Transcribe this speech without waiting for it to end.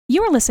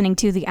You're listening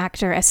to the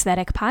Actor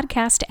Aesthetic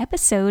Podcast,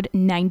 episode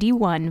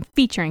 91,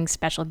 featuring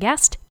special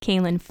guest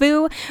Kaylin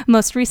Fu,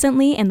 most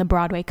recently in the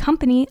Broadway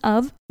company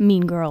of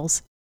Mean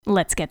Girls.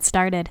 Let's get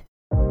started.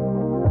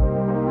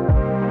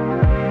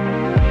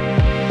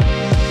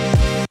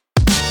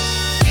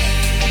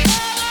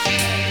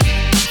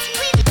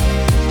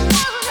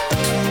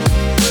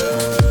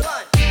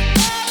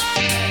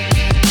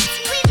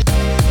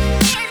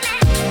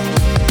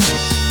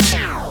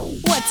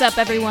 What's up,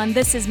 everyone?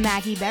 This is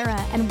Maggie Berra,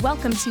 and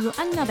welcome to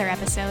another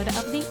episode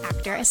of the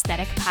Actor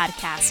Aesthetic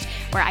Podcast,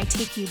 where I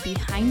take you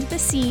behind the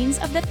scenes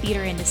of the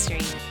theater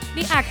industry.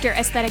 The Actor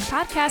Aesthetic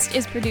Podcast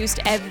is produced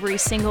every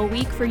single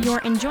week for your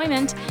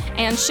enjoyment,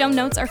 and show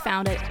notes are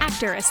found at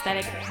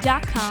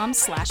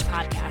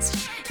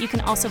actoraesthetic.com/podcast. You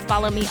can also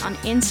follow me on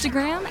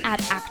Instagram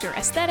at Actor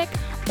Aesthetic,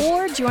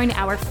 or join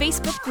our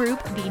Facebook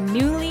group, the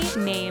newly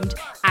named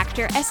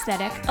Actor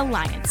Aesthetic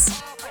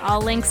Alliance.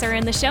 All links are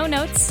in the show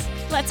notes.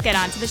 Let's get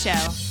on to the show.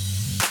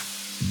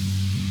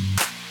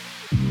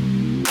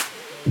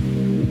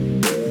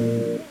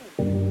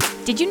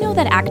 Did you know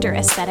that Actor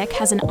Aesthetic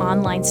has an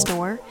online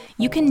store?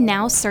 You can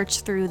now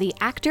search through the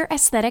Actor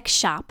Aesthetic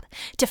shop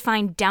to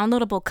find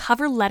downloadable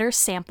cover letter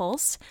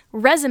samples,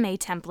 resume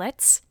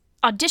templates,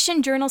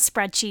 audition journal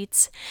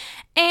spreadsheets,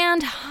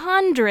 and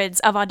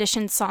hundreds of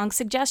audition song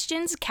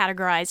suggestions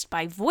categorized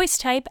by voice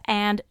type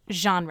and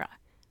genre.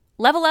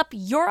 Level up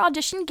your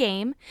audition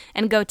game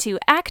and go to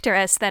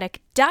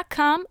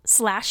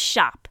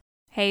actoraesthetic.com/shop.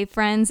 Hey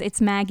friends, it's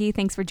Maggie.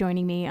 Thanks for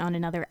joining me on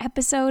another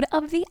episode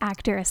of the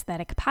Actor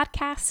Aesthetic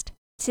Podcast.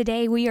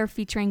 Today we are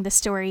featuring the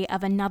story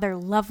of another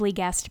lovely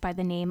guest by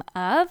the name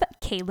of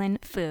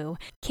Kaylin Fu.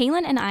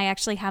 Kaylin and I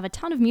actually have a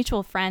ton of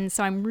mutual friends,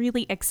 so I'm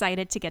really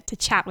excited to get to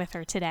chat with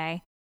her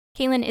today.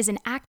 Kaylin is an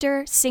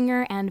actor,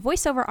 singer, and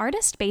voiceover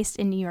artist based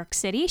in New York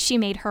City. She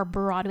made her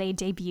Broadway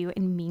debut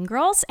in Mean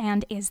Girls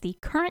and is the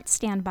current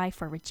standby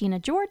for Regina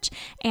George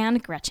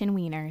and Gretchen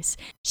Wieners.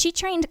 She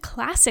trained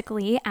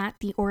classically at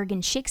the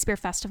Oregon Shakespeare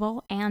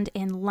Festival and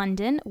in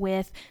London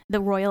with the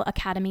Royal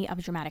Academy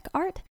of Dramatic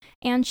Art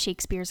and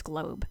Shakespeare's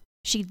Globe.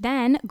 She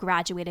then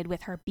graduated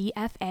with her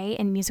BFA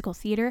in musical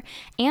theater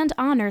and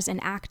honors in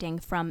acting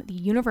from the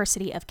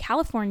University of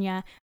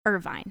California,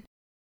 Irvine.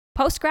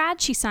 Post-grad,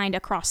 she signed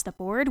across the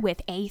board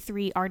with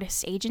A3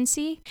 Artists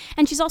Agency,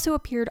 and she's also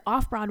appeared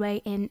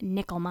off-Broadway in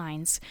Nickel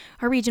Mines.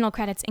 Her regional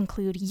credits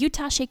include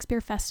Utah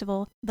Shakespeare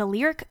Festival, the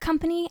Lyric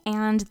Company,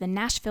 and the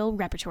Nashville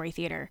Repertory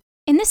Theater.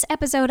 In this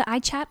episode, I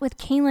chat with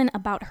Kaylin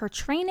about her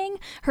training,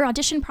 her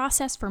audition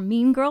process for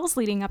Mean Girls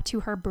leading up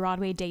to her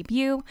Broadway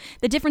debut,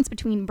 the difference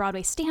between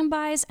Broadway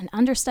standbys and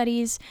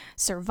understudies,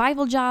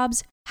 survival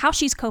jobs, how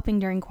she's coping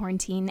during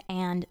quarantine,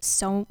 and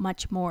so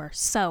much more.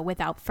 So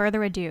without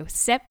further ado,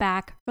 sit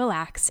back,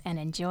 relax, and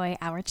enjoy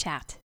our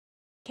chat.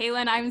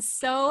 Kaylin, I'm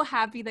so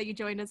happy that you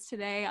joined us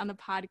today on the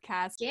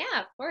podcast. Yeah,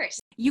 of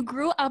course. You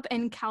grew up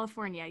in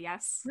California,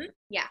 yes? Mm-hmm.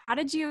 Yeah. How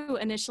did you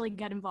initially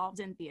get involved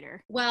in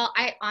theater? Well,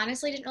 I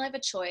honestly didn't really have a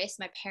choice.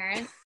 My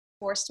parents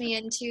forced me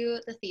into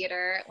the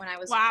theater when I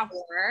was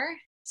 4,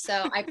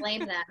 so I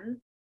blame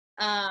them.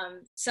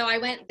 So I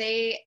went,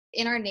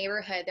 in our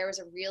neighborhood, there was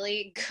a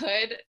really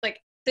good,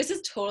 this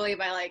is totally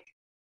by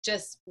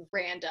just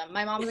random.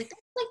 My mom was like,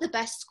 "That's the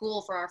best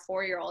school for our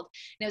 4-year-old."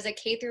 And it was a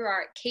K through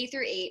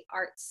 8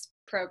 arts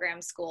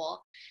program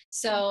school.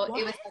 So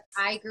It was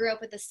I grew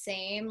up with the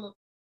same,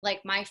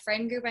 my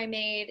friend group I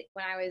made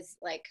when I was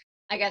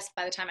I guess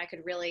by the time I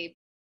could really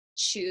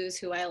choose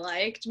who I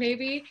liked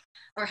maybe,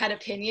 or had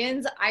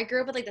opinions, I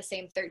grew up with the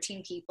same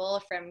 13 people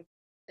from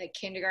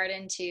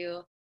kindergarten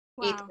to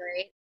 8th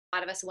grade. A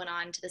lot of us went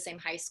on to the same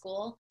high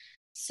school.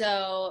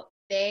 So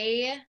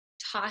they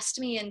tossed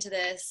me into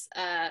this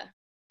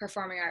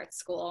performing arts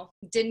school.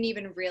 Didn't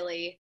even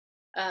really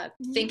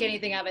think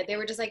anything of it. They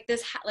were just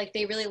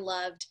they really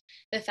loved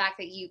the fact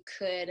that you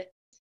could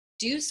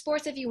do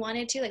sports if you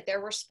wanted to. There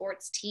were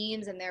sports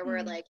teams and there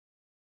were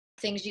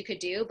things you could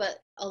do, but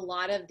a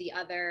lot of the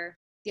other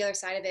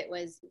side of it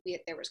was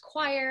there was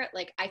choir.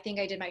 I think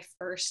I did my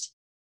first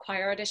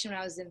choir audition when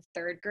I was in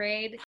 3rd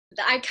grade.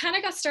 I kind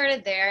of got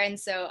started there, and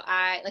so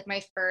I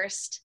my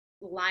first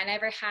line I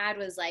ever had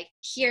was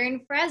 "Here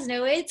in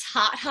Fresno, it's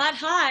hot, hot,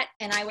 hot,"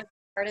 and I was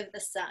part of the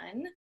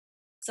sun.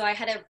 So I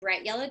had a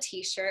bright yellow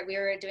t-shirt. We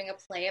were doing a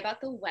play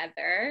about the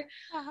weather.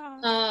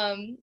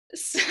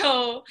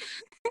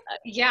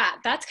 Yeah,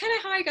 that's kind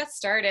of how I got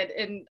started.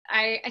 And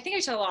I think I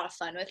just had a lot of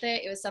fun with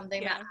it. It was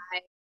something that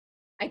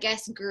I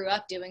guess grew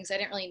up doing, so I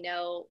didn't really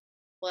know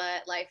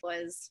what life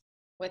was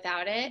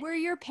without it. Were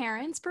your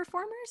parents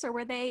performers, or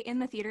were they in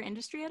the theater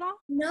industry at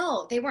all?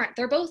 No, they weren't.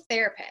 They're both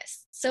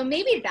therapists. So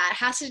maybe that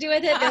has to do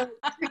with it. They're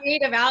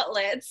creative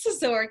outlets,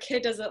 so our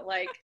kid doesn't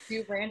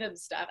do random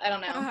stuff. I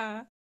don't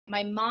know.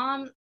 My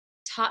mom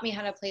taught me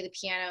how to play the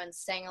piano and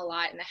sang a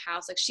lot in the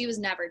house. She was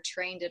never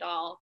trained at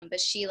all, but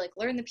she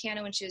learned the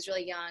piano when she was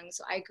really young.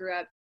 So I grew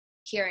up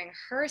hearing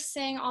her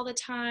sing all the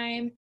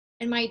time.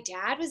 And my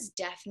dad was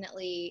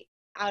definitely,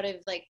 out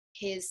of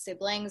his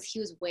siblings, he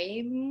was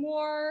way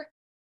more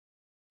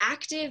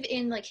active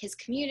in like his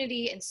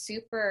community and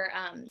super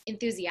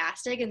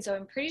enthusiastic. And so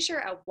I'm pretty sure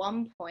at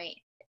one point,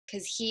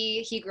 because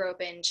he grew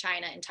up in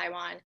China and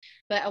Taiwan,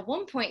 but at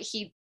one point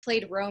he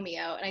played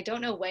Romeo, and I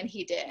don't know when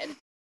he did,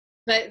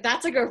 but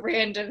that's like a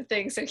random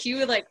thing. So he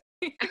would like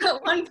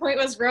at one point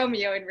was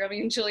Romeo in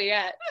Romeo and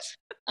Juliet.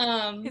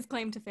 His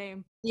claim to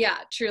fame. Yeah,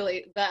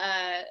 truly.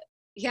 But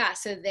yeah,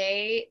 so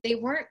they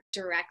weren't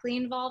directly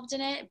involved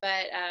in it,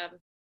 but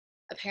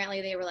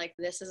apparently they were like,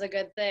 this is a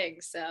good thing.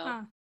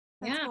 So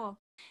that's cool.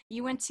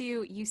 You went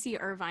to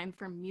UC Irvine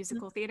for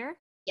musical theater?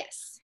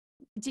 Yes.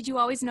 Did you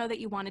always know that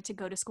you wanted to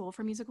go to school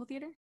for musical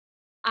theater?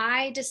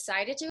 I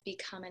decided to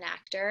become an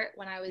actor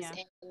when I was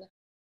in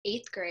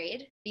 8th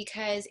grade,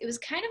 because it was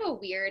kind of a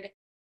weird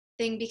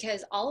thing,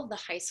 because all of the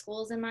high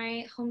schools in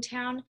my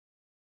hometown,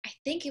 I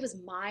think it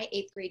was my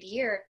 8th grade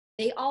year,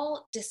 they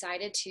all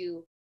decided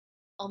to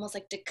almost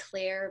like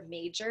declare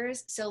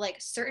majors. So like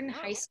certain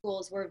high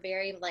schools were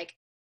very like,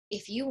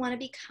 if you want to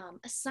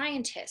become a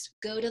scientist,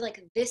 go to like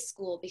this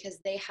school, because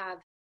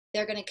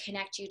they're going to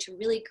connect you to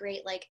really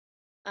great like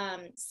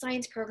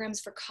science programs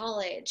for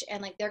college,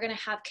 and like they're going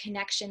to have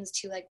connections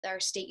to like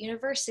our state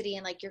university,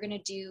 and like you're going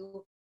to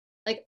do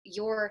like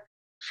your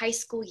high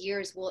school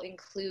years will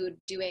include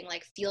doing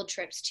like field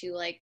trips to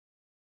like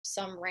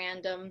some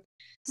random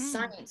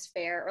science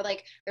fair, or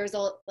like there was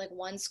like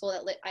one school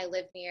that I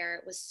lived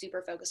near was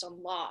super focused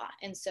on law,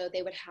 and so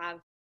they would have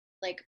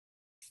like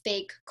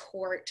fake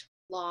court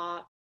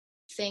law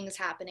things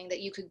happening that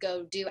you could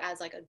go do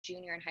as like a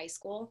junior in high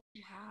school.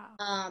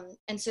 Wow.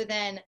 And so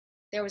then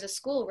there was a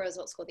school,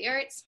 Roosevelt School of the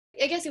Arts.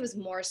 I guess it was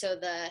more so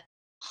the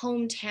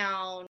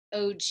hometown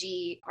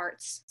OG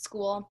arts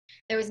school.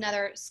 There was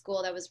another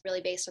school that was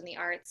really based on the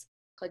arts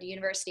called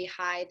University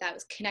High that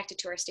was connected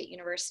to our state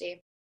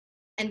university.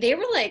 And they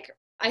were like,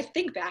 I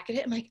think back at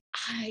it, I'm like,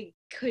 I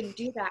couldn't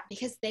do that,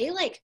 because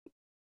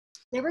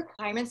their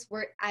requirements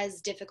were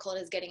as difficult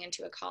as getting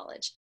into a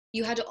college.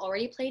 You had to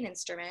already play an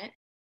instrument.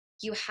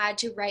 You had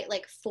to write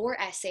like 4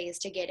 essays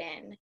to get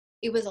in.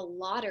 It was a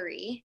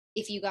lottery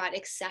if you got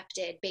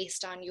accepted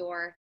based on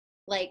your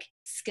like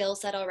skill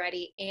set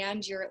already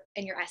and your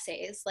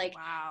essays. Like,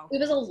 wow. It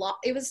was a lot.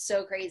 It was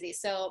so crazy.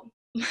 So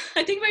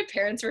I think my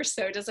parents were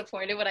so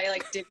disappointed when I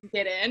like didn't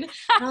get in. And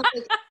I was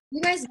like,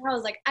 you guys know, I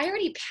was like, I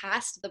already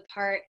passed the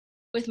part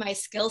with my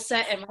skill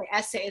set and my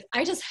essays.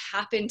 I just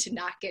happened to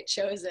not get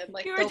chosen.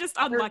 Like, you were just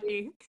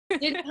unlucky.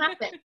 Didn't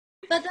happen.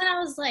 But then I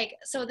was like,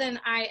 so then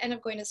I ended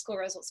up going to school,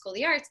 Roosevelt School of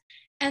the Arts.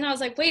 And I was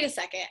like, wait a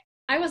second.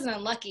 I wasn't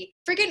unlucky.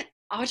 Freaking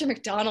Audra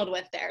McDonald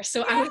went there.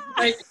 So I was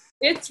like,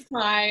 it's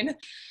fine.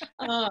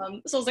 So I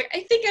was like,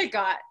 I think I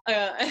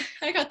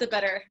got the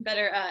better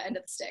end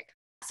of the stick.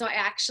 So I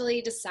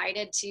actually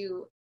decided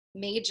to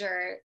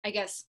major, I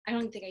guess, I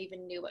don't think I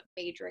even knew what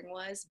majoring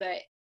was, but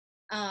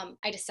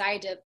I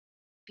decided to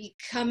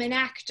become an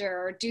actor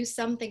or do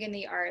something in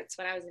the arts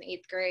when I was in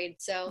 8th grade.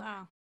 So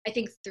I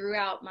think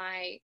throughout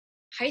my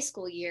high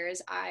school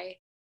years, I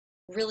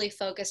really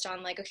focused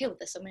on like, okay, well,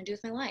 this is what I'm going to do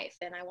with my life.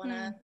 And I want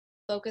to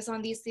focus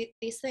on these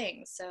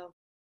things. So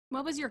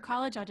what was your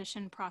college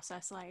audition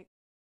process like?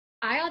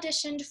 I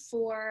auditioned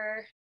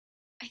for,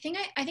 I think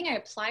I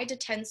applied to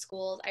 10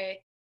 schools. I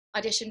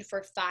auditioned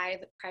for 5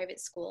 private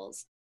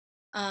schools.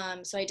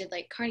 So I did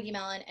like Carnegie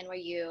Mellon,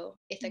 NYU,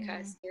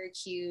 Ithaca,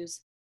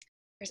 Syracuse.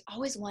 There's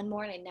always one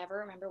more and I never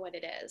remember what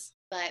it is,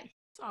 but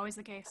it's always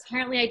the case.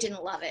 Apparently I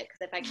didn't love it,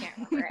 because if I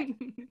can't remember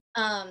it.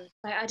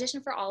 I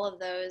auditioned for all of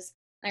those.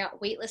 I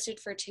got waitlisted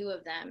for 2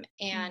 of them,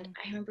 and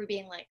I remember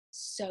being like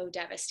so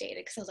devastated,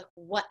 because I was like,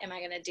 what am I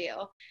going to do?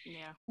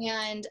 Yeah.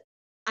 And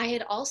I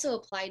had also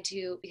applied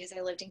to, because I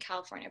lived in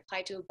California,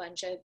 applied to a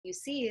bunch of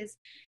UCs,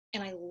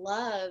 and I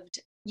loved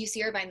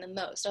UC Irvine the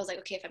most. I was like,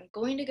 okay, if I'm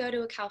going to go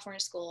to a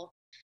California school,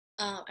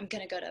 I'm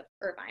going to go to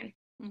Irvine.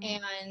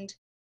 And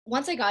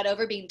once I got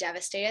over being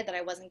devastated that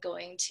I wasn't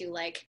going to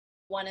like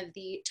one of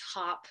the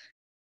top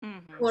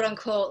quote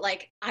unquote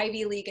like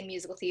Ivy League and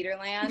musical theater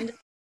land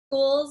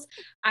schools,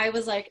 I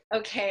was like,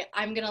 okay,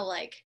 I'm gonna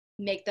like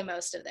make the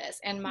most of this.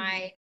 And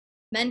my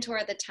mentor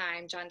at the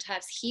time, John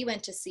Tufts, he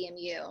went to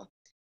CMU.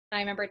 And I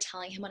remember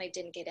telling him when I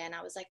didn't get in,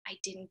 I was like, I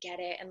didn't get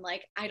it, and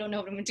like I don't know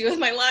what I'm gonna do with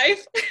my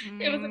life.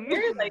 It was a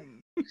very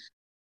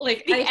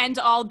like the end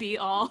all be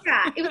all.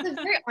 Yeah, it was a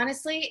very,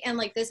 honestly, and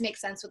like this makes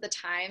sense with the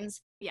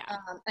times. Yeah.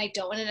 I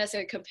don't want to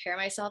necessarily compare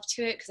myself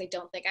to it, because I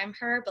don't think I'm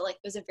her, but like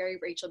it was a very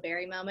Rachel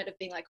Berry moment of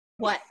being like,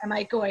 what am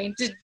I going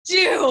to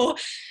do?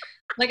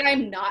 Like,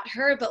 I'm not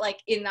her, but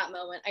like in that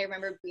moment, I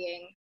remember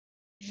being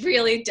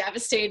really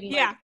devastated and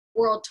like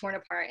world torn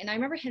apart. And I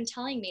remember him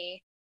telling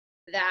me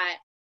that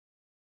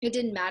it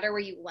didn't matter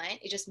where you went,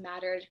 it just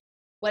mattered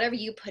whatever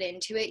you put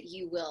into it,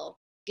 you will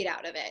get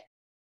out of it.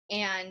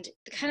 And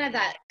kind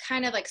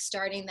of like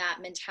starting that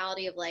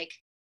mentality of like,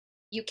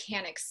 you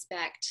can't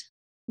expect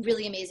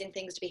really amazing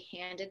things to be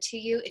handed to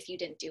you if you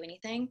didn't do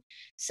anything.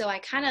 So I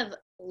kind of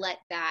let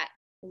that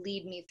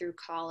lead me through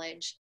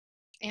college,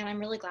 and I'm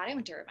really glad I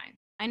went to Irvine.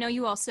 I know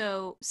you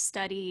also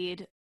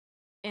studied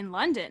in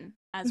London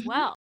as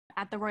well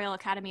at the Royal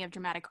Academy of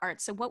Dramatic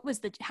Arts. So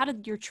how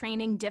did your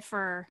training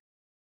differ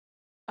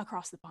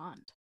across the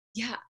pond?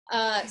 Yeah.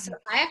 So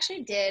I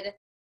actually did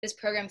this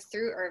program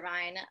through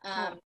Irvine,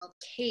 called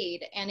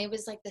CADE, and it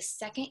was like the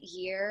second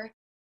year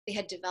they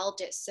had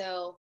developed it.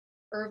 So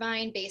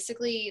Irvine,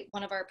 basically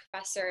one of our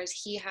professors,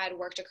 he had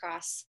worked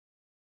across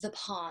the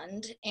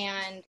pond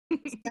and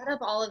set up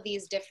all of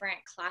these different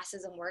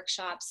classes and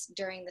workshops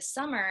during the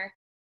summer,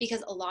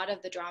 because a lot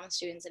of the drama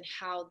students and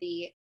how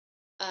the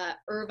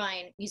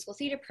Irvine musical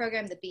theater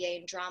program, the BA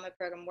in drama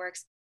program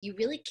works, you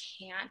really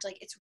can't, like,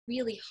 it's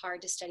really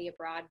hard to study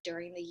abroad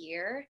during the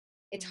year.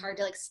 It's hard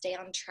to like stay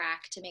on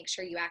track to make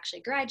sure you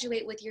actually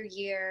graduate with your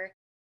year.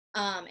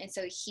 And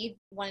so he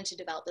wanted to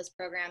develop this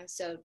program.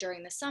 So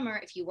during the summer,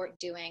 if you weren't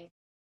doing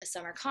a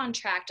summer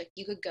contract, like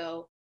you could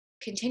go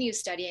continue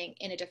studying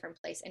in a different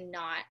place and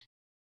not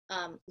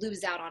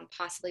lose out on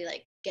possibly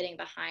like getting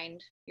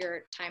behind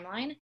your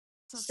timeline.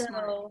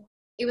 So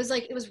it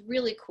was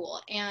really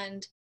cool.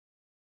 And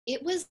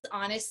it was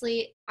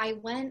honestly, I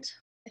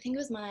think it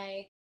was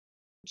my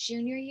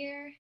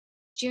junior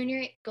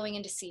going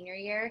into senior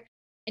year.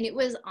 And it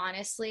was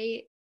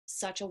honestly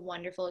such a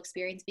wonderful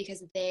experience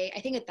because I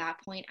think at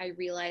that point I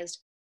realized,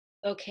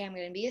 okay, I'm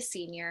going to be a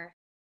senior.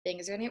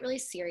 Things are going to get really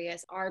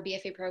serious. Our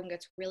BFA program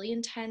gets really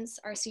intense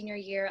our senior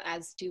year,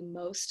 as do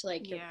most.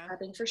 Like you're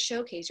prepping for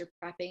showcase, you're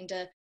prepping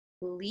to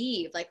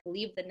leave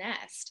the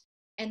nest.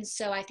 And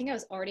so I think I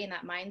was already in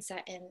that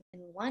mindset. And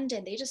in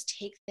London, they just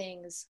take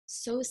things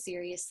so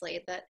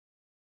seriously that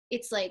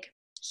it's like,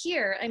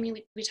 here, I mean,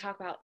 we talk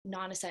about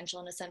non-essential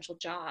and essential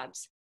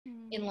jobs.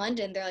 In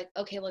London, they're like,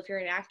 okay, well, if you're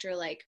an actor,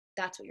 like,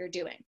 that's what you're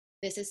doing.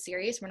 This is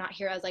serious. We're not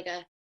here as like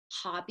a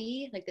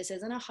hobby. Like, this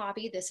isn't a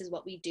hobby. This is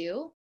what we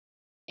do.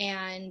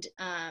 And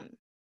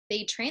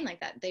they train like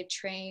that. They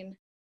train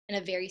in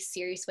a very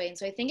serious way. And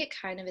so I think it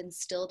kind of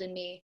instilled in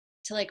me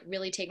to like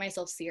really take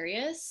myself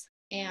serious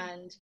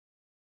and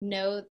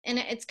know. And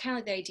it's kind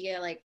of like the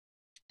idea, like,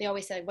 they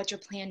always say, what's your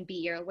plan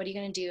B? Or what are you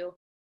going to do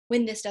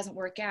when this doesn't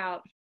work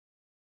out?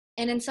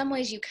 And in some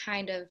ways,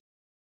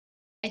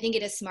 I think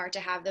it is smart to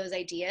have those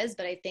ideas,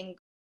 but I think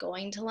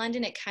going to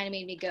London, it kind of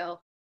made me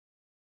go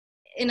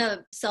in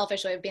a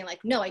selfish way of being like,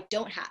 no, I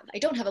don't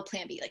have a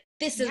plan B. Like,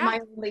 this is my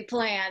only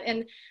plan.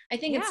 And I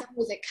think in some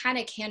ways it kind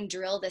of can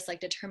drill this like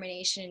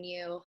determination in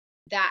you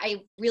that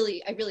I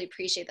really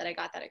appreciate that I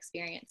got that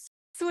experience.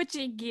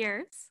 Switching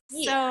gears.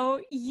 So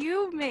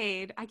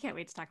I can't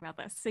wait to talk about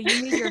this. So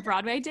you made your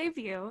Broadway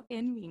debut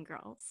in Mean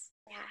Girls,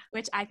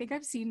 which I think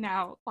I've seen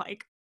now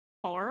like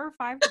 4 or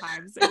 5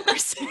 times in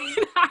person.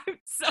 I'm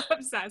so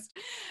obsessed.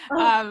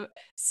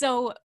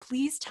 So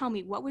please tell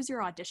me, what was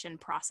your audition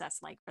process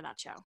like for that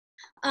show?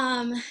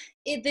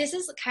 This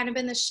has kind of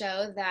been the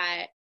show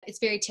that it's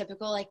very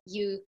typical. Like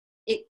you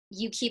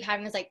keep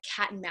having this like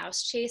cat and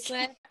mouse chase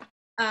with.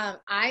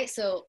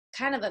 So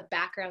kind of a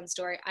background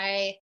story.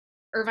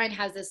 Irvine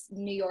has this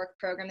New York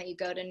program that you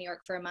go to New York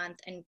for a month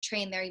and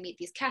train there. You meet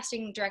these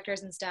casting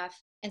directors and stuff.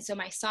 And so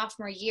my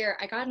sophomore year,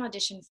 I got an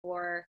audition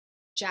for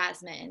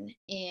Jasmine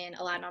in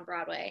Aladdin on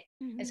Broadway.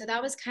 And so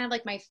that was kind of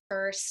like my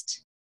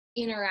first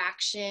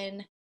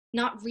interaction.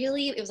 Not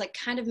really, it was like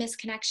kind of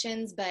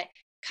misconnections, but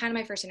kind of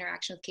my first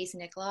interaction with Casey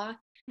Nicholaw.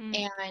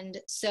 And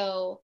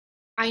so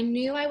I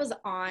knew I was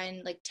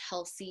on like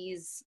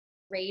Telsey's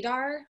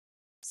radar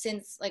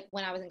since like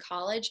when I was in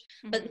college,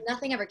 but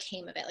nothing ever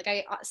came of it. Like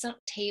I sent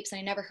tapes and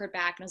I never heard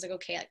back, and I was like,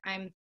 okay, like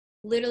I'm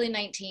literally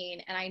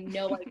 19 and I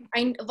know like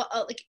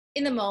like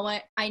in the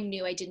moment I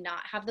knew I did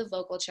not have the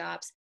vocal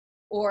chops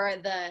or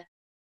the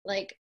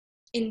like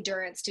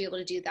endurance to be able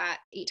to do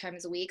that 8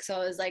 times a week. So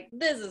I was like,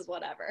 this is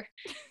whatever.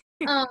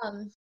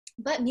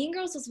 But Mean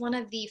Girls was one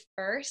of the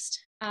first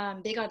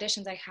big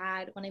auditions I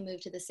had when I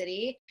moved to the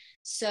city.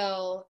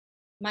 So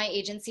my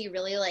agency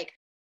really like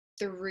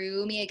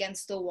threw me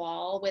against the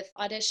wall with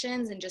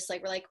auditions and just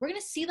like, we're going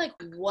to see like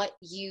what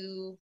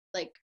you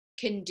like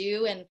can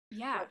do. And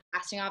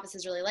casting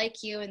offices really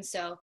like you. And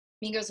so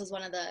Mean Girls was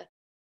one of the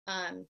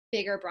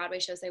bigger Broadway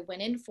shows I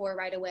went in for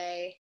right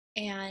away.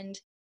 And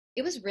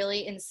it was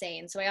really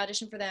insane. So I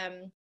auditioned for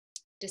them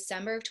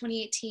December of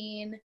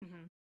 2018.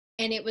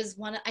 And it was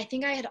I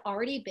think I had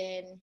already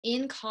been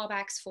in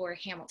callbacks for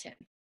Hamilton.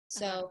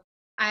 So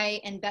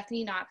and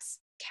Bethany Knox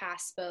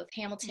cast both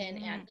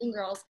Hamilton and Mean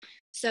Girls.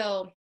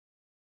 So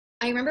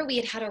I remember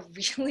we had a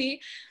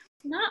really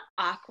not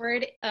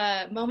awkward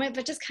moment,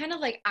 but just kind of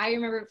like, I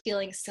remember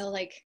feeling so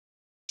like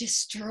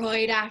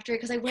destroyed after,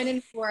 because I went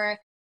in for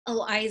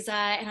Eliza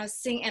and I was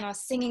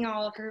singing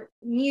all of her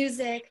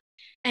music.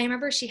 And I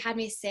remember she had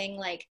me sing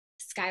like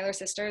Schuyler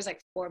Sisters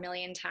like 4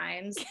 million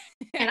times.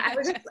 And I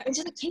was just like,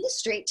 can you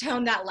straight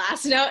tone that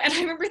last note? And I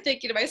remember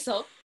thinking to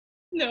myself,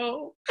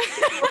 no,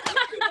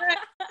 I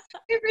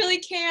really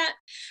can't.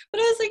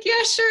 But I was like,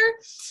 yeah, sure.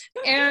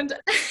 And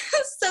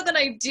so then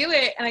I do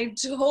it and I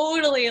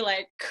totally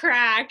like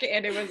crack,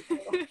 and it was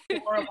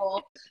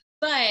horrible.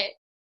 But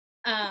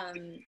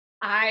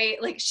I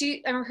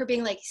remember her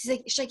being like,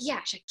 she's like,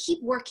 yeah, she's like,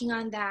 keep working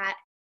on that.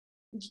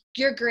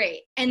 You're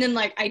great. And then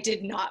like, I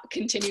did not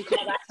continue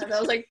callbacks. I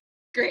was like,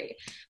 great.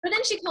 But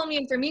then she called me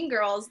in for Mean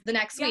Girls the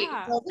next week. So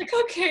I was like,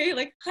 okay,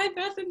 like, hi,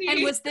 Bethany.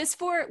 And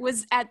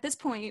was at this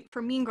point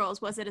for Mean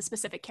Girls, was it a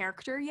specific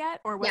character yet,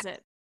 or was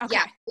it? Okay.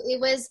 Yeah,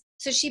 it was.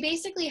 So she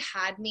basically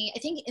had me, I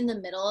think in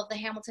the middle of the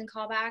Hamilton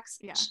callbacks,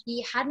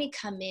 she had me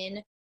come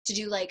in to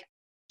do like,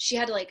 she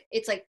had to like,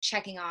 it's like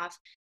checking off,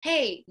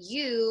 hey,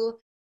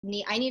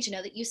 I need to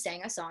know that you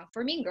sang a song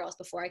for Mean Girls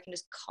before I can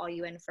just call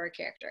you in for a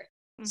character.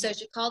 Mm-hmm. So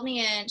she called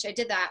me in. I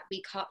did that.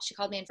 She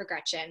called me in for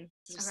Gretchen.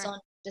 This was still in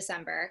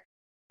December.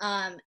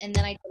 And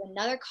then I did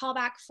another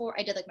callback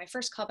I did like my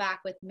first callback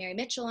with Mary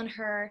Mitchell and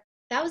her.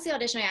 That was the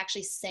audition I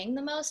actually sang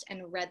the most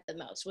and read the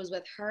most, was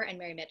with her and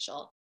Mary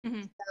Mitchell.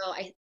 Mm-hmm. So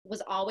I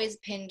was always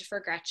pinned for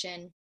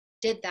Gretchen,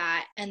 did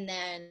that. And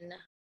then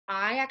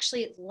I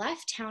actually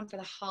left town for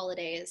the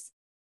holidays,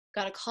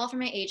 got a call from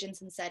my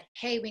agents and said,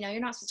 hey, we know you're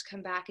not supposed to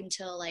come back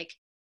until like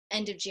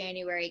end of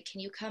January.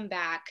 Can you come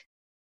back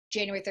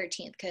January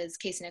 13th? Because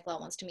Casey Nicholaw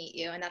wants to meet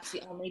you. And that's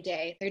the only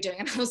day they're doing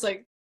it. And I was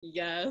like,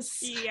 yes.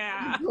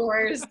 Yeah. Of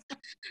course.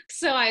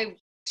 So I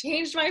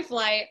changed my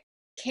flight,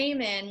 came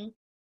in,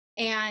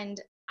 and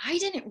I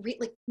didn't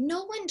like,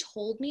 no one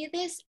told me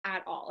this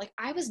at all. Like,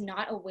 I was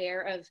not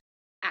aware of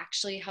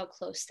actually how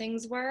close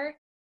things were,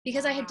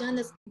 because I had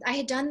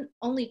done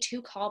only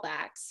 2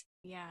 callbacks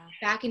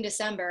back in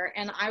December.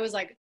 And I was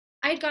like,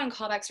 I had gotten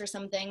callbacks for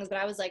some things, but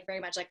I was like,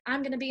 very much like,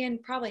 I'm going to be in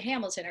probably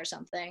Hamilton or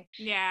something.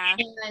 Yeah.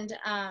 And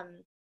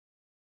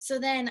so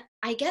then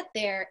I get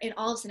there, and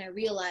all of a sudden I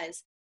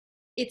realize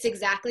it's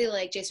exactly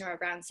like Jason Robert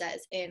Brown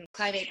says in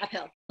Climbing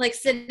Uphill, like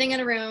sitting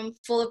in a room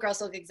full of girls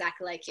who look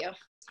exactly like you.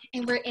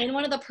 And we're in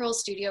one of the Pearl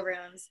studio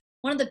rooms,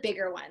 one of the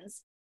bigger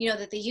ones, you know,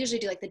 that they usually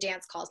do like the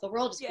dance calls, but we're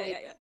all just waiting.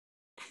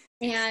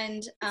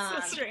 And so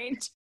strange.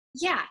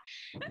 Yeah.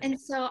 And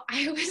so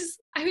I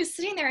was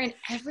sitting there, and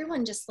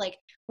everyone just like,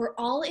 we're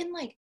all in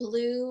like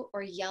blue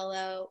or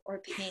yellow or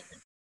pink,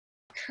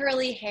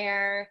 curly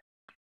hair.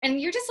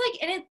 And you're just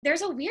like, and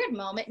there's a weird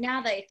moment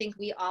now that I think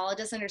we all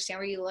just understand,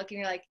 where you look and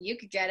you're like, you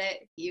could get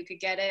it.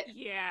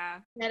 Yeah.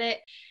 Get it.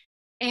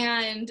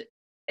 And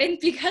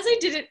because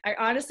I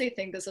honestly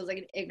think this was like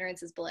an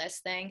ignorance is bliss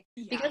thing.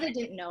 Yeah. Because I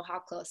didn't know how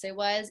close I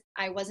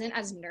wasn't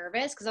as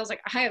nervous, because I was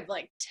like, I have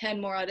like 10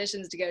 more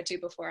auditions to go to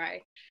before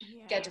I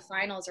get to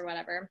finals or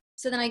whatever.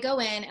 So then I go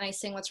in and I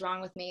sing What's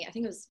Wrong With Me. I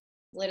think it was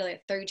literally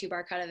a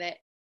 32-bar cut of it.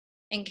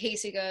 And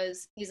Casey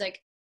he's like,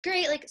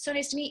 great, like, so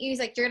nice to meet you. He's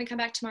like, you're gonna come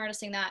back tomorrow to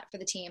sing that for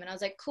the team. And I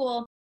was like,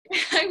 cool.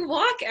 I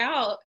walk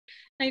out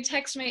and I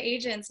text my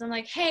agents and I'm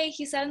like, hey,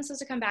 he said I'm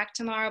supposed to come back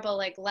tomorrow, but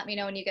like, let me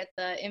know when you get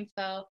the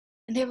info.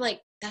 And they were like,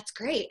 that's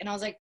great. And I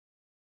was like,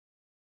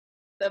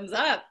 thumbs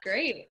up,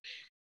 great.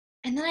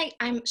 And then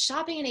I'm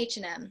shopping in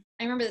H&M.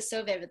 I remember this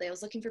so vividly. I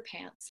was looking for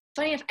pants.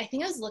 Funny enough, I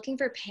think I was looking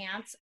for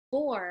pants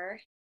for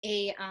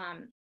a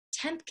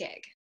temp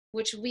gig,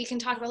 which we can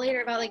talk about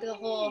later, about like the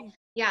whole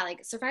like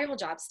survival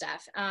job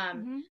stuff. I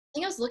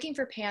think I was looking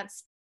for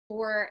pants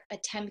for a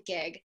temp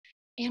gig,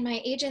 and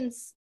my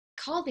agents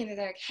called me and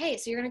they're like, hey,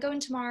 so you're gonna go in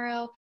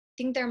tomorrow. I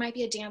think there might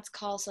be a dance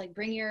call, so like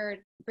bring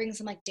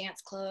some like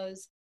dance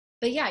clothes.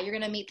 But yeah, you're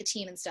gonna meet the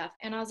team and stuff.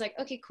 And I was like,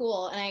 okay,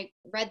 cool. And I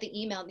read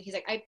the email, and he's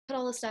like, I put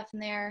all this stuff in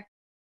there.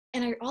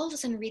 And I all of a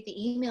sudden read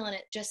the email, and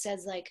it just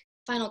says like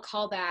final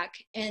callback,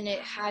 and it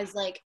has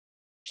like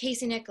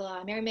Casey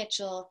Nicholaw, Mary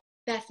Mitchell,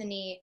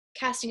 Bethany,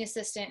 casting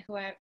assistant, who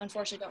I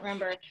unfortunately don't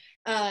remember,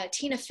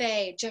 Tina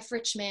Fey, Jeff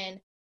Richmond,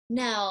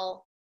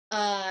 Nell,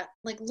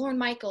 like Lorne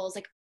Michaels,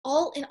 like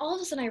and all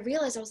of a sudden I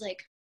realized, I was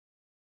like,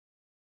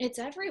 it's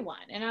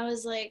everyone. And I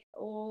was like,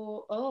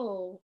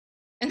 oh.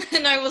 And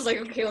then I was like,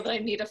 okay, well, then I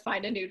need to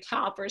find a new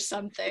top or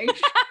something.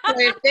 So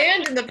I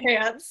abandoned the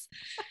pants,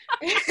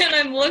 and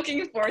I'm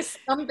looking for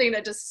something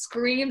that just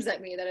screams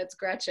at me that it's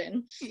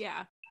Gretchen.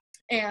 Yeah.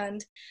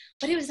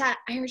 But it was that,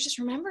 I just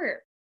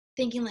remember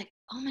thinking like,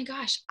 oh my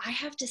gosh, I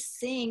have to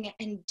sing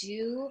and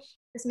do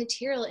this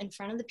material in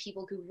front of the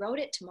people who wrote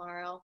it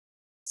tomorrow.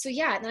 So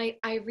yeah, and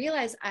I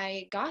realized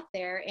I got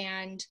there,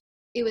 and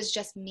it was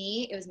just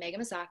me. It was Megan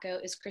Masako,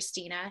 it was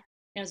Christina, and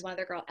it was one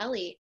other girl,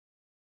 Ellie.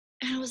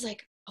 And I was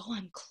like, oh,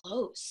 I'm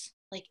close.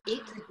 Like,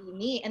 it could be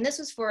me. And this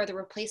was for the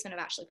replacement of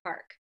Ashley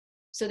Park.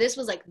 So this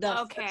was like the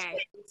first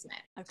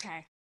replacement.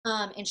 Okay.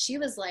 And she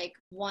was like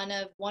one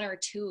of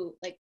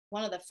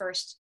the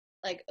first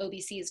like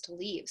OBCs to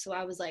leave. So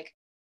I was like,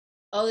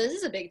 oh, this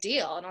is a big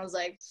deal. And I was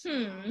like,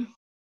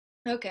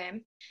 okay.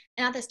 And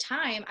at this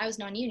time I was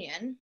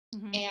non-union,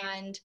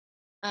 and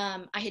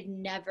I had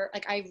never,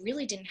 like, I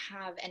really didn't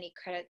have any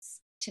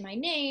credits to my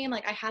name.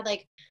 Like, I had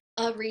like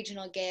a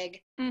regional gig,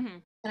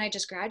 and I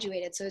just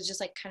graduated. So it was just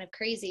like kind of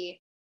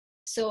crazy.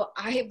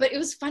 But it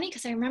was funny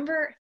because I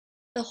remember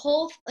the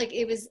whole, like,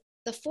 it was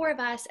the 4 of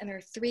us, and there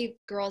were 3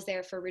 girls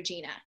there for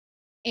Regina.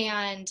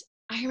 And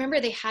I remember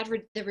they had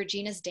the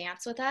Regina's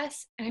dance with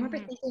us. And I remember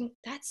thinking,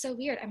 that's so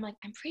weird. I'm like,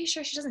 I'm pretty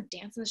sure she doesn't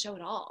dance in the show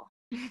at all,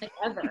 like,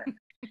 ever.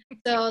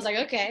 So I was like,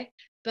 okay.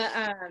 But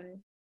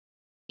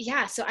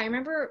yeah, so I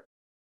remember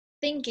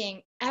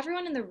thinking,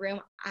 everyone in the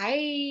room,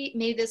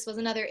 maybe this was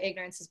another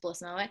ignorance is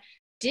bliss moment.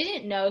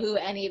 didn't know who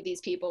any of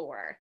these people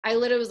were. I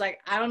literally was like,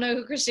 I don't know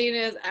who Christina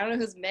is. I don't know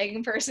who this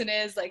Megan person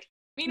is. Like,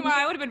 meanwhile,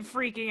 I would have been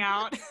freaking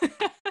out.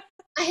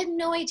 I had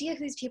no idea who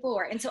these people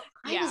were. And so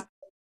I was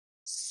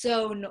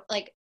so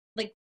like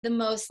the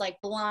most like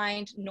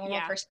blind, normal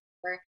person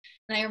ever.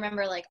 And I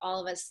remember like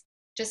all of us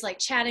just like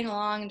chatting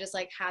along and just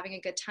like having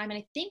a good time. And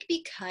I think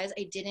because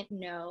I didn't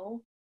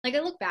know, like I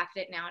look back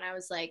at it now and I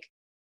was like,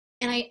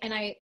 and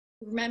I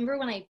remember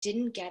when I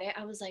didn't get it,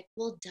 I was like,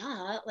 well,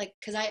 duh. Like,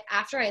 cause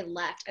after I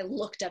left, I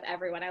looked up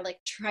everyone. I like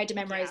tried to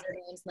memorize their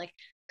names, and like,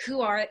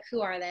 who are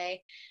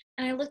they?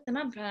 And I looked them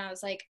up and I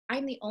was like,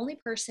 I'm the only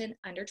person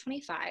under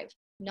 25,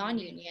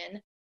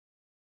 non-union,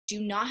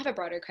 do not have a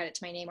Broadway credit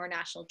to my name or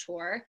national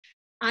tour.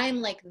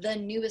 I'm like the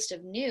newest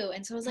of new.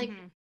 And so I was like,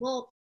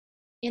 well,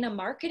 in a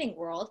marketing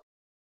world,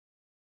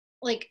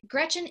 like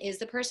Gretchen is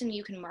the person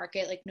you can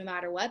market like no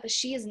matter what, but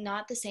she is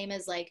not the same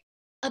as like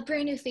a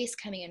brand new face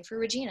coming in for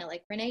Regina,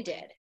 like Renee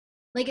did.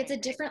 Like it's a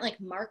different like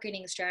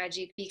marketing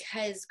strategy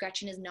because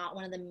Gretchen is not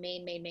one of the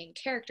main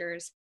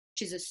characters.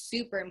 She's a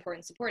super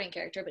important supporting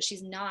character, but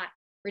she's not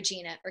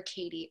Regina or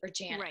Katie or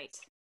Janet. Right.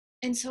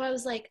 And so I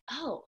was like,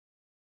 oh,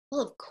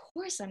 well, of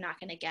course I'm not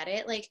going to get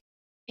it. Like,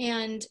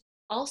 and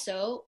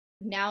also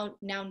now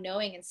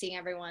knowing and seeing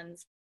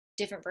everyone's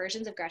different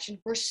versions of Gretchen,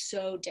 we're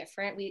so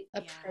different. We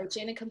approach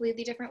it in a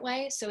completely different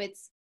way. So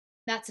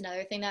that's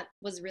another thing that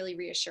was really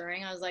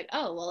reassuring. I was like,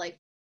 oh, well, like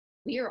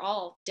we are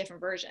all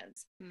different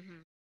versions.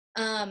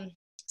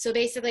 So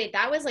basically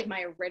that was like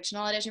my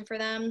original audition for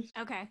them.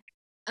 Okay.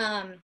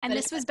 And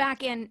this was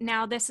back in,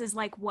 now this is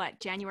like what,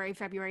 January,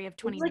 February of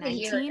 2019? Like a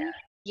year ago.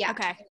 Yeah.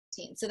 Okay.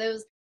 2019. So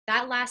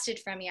that lasted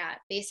from,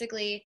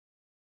 basically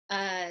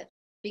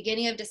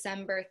beginning of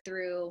December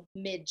through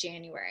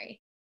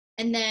mid-January.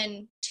 And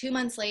then 2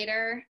 months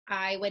later,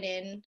 I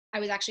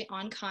was actually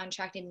on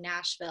contract in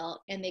Nashville,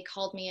 and they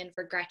called me in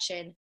for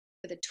Gretchen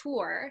for the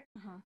tour.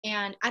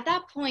 And at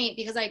that point,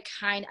 because I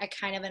kind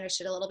of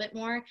understood a little bit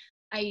more,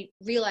 I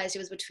realized it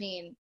was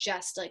between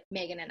just like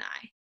Megan and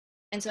I.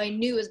 And so I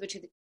knew it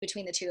was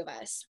between the two of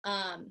us.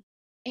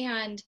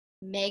 And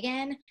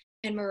Megan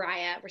and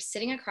Mariah were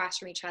sitting across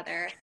from each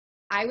other.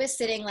 I was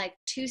sitting like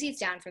 2 seats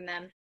down from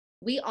them.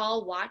 We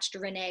all watched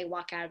Renee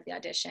walk out of the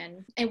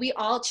audition, and we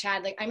all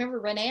chatted. Like I remember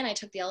Renee and I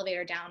took the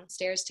elevator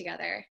downstairs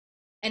together,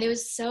 and it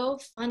was so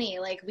funny.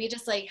 Like we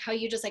just like how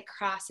you just like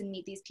cross and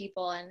meet these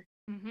people, and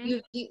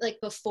you like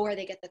before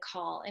they get the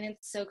call, and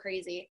it's so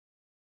crazy.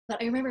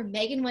 But I remember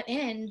Megan went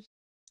in,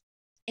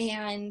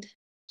 and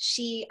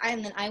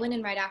then I went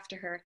in right after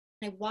her.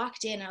 And I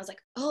walked in, and I was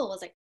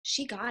like,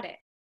 she got it.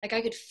 Like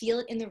I could feel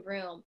it in the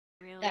room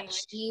that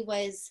she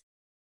was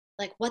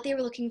like what they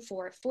were looking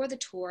for the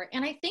tour.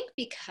 And I think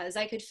because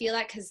I could feel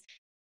that, because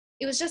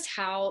it was just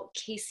how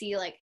Casey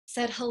like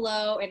said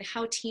hello, and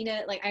how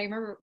Tina, like I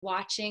remember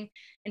watching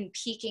and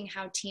peeking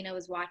how Tina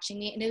was watching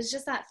me, and it was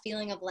just that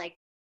feeling of like,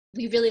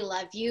 we really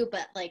love you,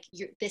 but like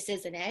this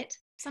isn't it.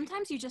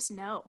 Sometimes you just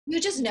know.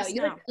 You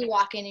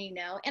walk in and you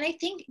know. And I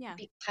think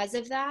because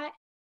of that,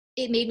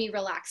 it made me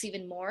relax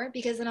even more,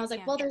 because then I was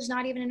like, well, there's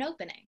not even an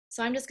opening,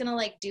 so I'm just gonna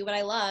like do what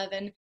I love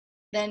and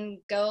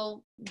then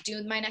go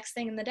do my next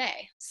thing in the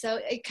day. So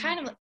it kind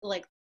of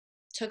like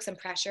took some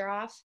pressure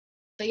off.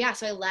 But yeah,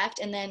 so I left,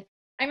 and then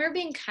I remember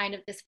being kind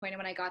of disappointed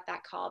when I got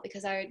that call,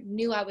 because I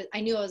knew I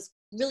was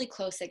really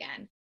close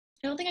again.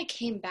 I don't think I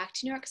came back to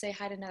New York because I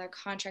had another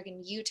contract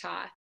in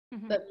Utah.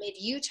 But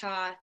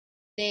mid-Utah,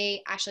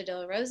 Ashley De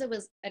La Rosa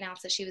was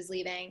announced that she was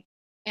leaving,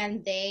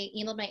 and they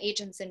emailed my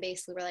agents and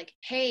basically were like,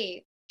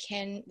 hey,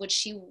 would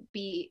she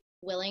be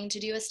willing to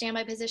do a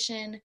standby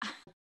position?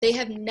 They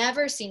have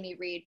never seen me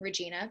read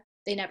Regina.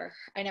 I never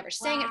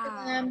sang it for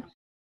them.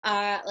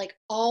 I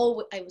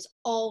was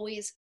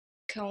always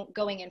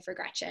going in for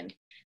Gretchen.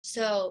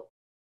 So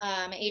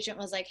my agent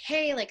was like,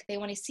 hey, like they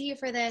want to see you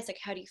for this. Like,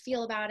 how do you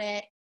feel about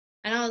it?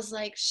 And I was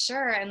like,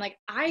 sure. And like,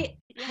 I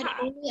had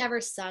only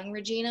ever sung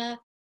Regina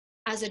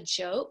as a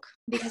joke,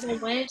 because I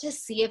wanted to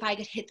see if I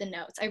could hit the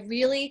notes. It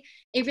really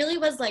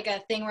was like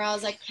a thing where I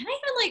was like, can I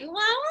even like,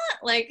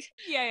 what? Like,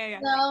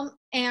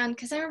 and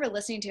because I remember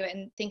listening to it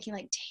and thinking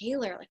like,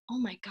 Taylor, like, oh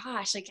my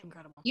gosh, like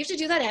incredible. You have to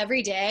do that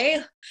every day.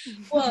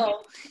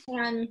 Whoa.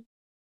 And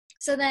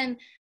so then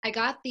I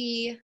got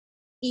the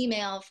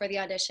email for the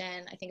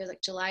audition. I think it was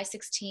like July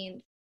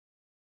 16th.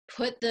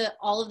 Put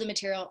all of the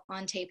material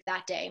on tape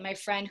that day. My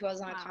friend who I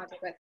was on a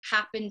contract with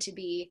happened to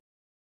be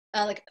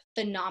like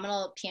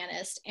phenomenal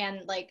pianist, and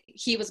like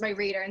he was my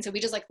reader, and so we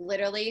just like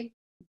literally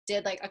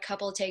did like a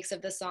couple of takes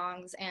of the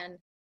songs and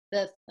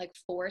the like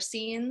 4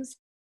 scenes.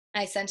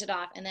 I sent it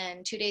off, and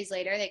then 2 days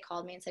later they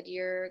called me and said,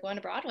 you're going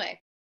to Broadway.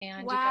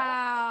 And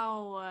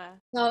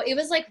so it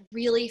was like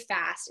really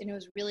fast, and it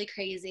was really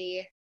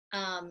crazy.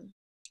 And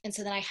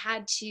so then I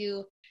had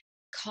to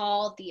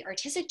call the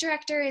artistic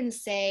director and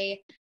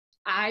say,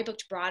 I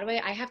booked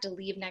Broadway, I have to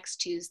leave next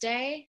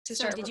Tuesday to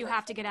start. So did you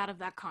have to get out of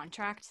that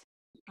contract?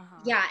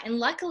 Yeah, and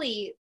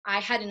luckily I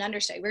had an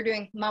understudy. We were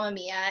doing Mamma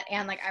Mia,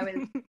 and like I was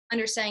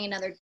understudying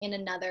in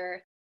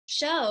another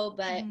show,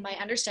 but my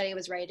understudy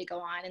was ready to go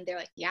on, and they're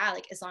like, yeah,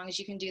 like as long as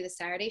you can do the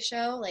Saturday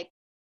show, like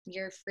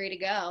you're free to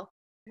go.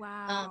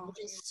 Wow.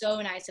 Which is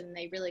so nice. And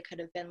they really could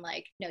have been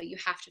like, no, you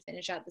have to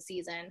finish out the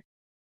season.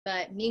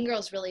 But Mean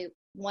Girls really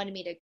wanted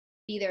me to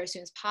be there as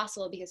soon as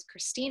possible because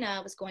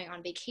Christina was going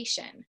on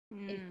vacation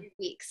in 3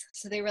 weeks.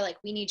 So they were like,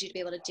 we need you to be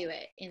able to do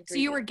it in 3 weeks. So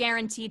you were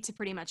guaranteed to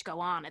pretty much go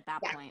on at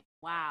that point.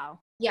 Wow.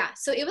 Yeah.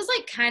 So it was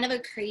like kind of a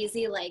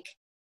crazy, like,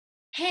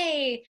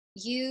 hey,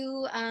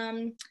 you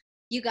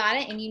got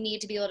it and you need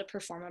to be able to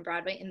perform on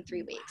Broadway in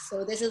 3 weeks.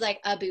 So this is like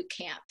a boot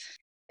camp.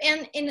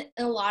 And in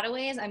a lot of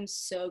ways, I'm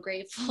so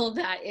grateful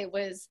that it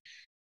was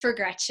for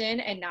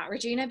Gretchen and not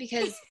Regina,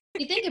 because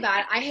if you think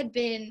about it, I had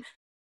been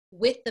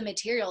with the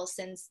material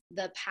since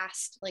the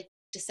past like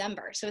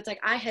December. So it's like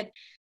I had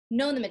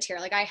known the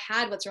material, like I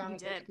had What's Wrong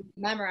with It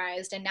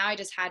memorized, and now I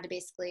just had to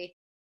basically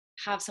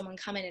have someone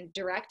come in and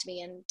direct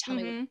me and tell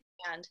me what,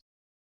 and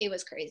it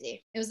was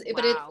crazy. It was,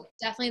 but it's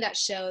definitely that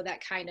show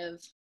that kind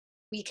of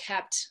we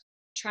kept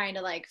trying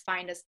to like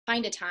find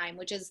a time,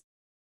 which is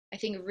I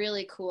think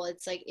really cool.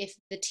 It's like if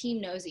the team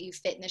knows that you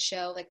fit in the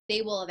show, like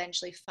they will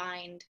eventually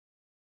find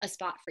a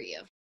spot for you.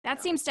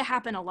 That seems to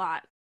happen a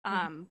lot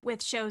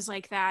with shows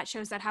like that,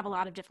 shows that have a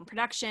lot of different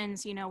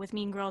productions. You know, with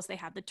Mean Girls, they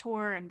had the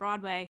tour and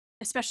Broadway,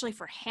 especially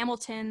for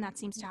Hamilton. That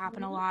seems to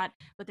happen a lot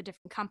with the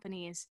different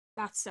companies.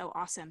 That's so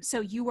awesome.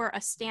 So you were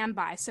a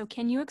standby. So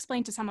can you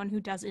explain to someone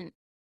who doesn't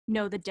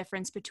know the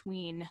difference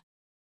between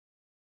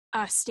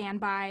a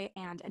standby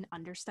and an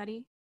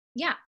understudy?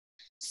 Yeah.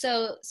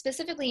 So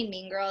specifically in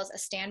Mean Girls, a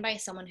standby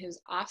is someone who's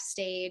off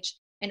stage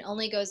and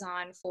only goes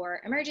on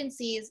for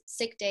emergencies,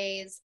 sick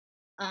days,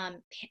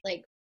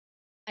 like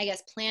I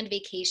guess planned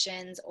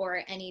vacations,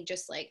 or any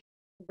just like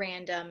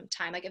random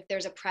time. Like if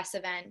there's a press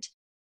event,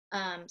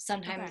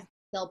 sometimes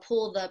they'll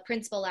pull the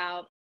principal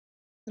out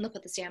and they'll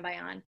put the standby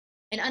on.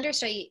 An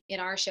understudy in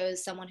our show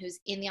is someone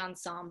who's in the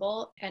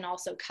ensemble and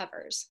also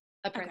covers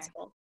a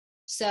principal.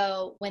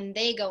 So when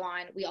they go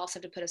on, we also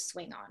have to put a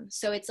swing on.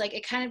 So it's like,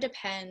 it kind of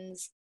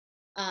depends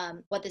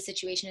what the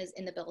situation is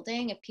in the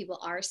building. If people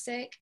are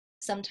sick,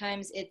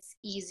 sometimes it's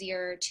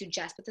easier to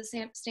just put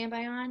the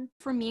standby on.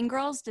 For Mean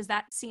Girls, does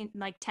that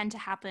tend to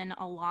happen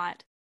a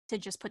lot, to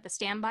just put the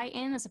standby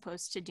in as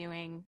opposed to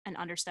doing an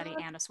understudy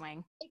and a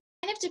swing? It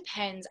kind of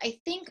depends. I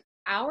think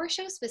our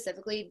show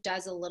specifically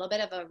does a little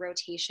bit of a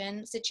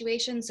rotation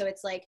situation. So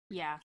it's like,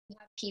 you have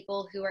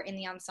people who are in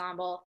the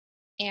ensemble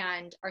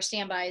and are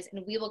standbys,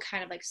 and we will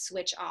kind of like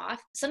switch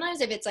off.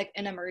 Sometimes if it's like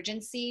an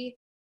emergency,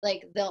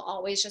 like they'll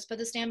always just put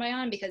the standby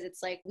on because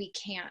it's like we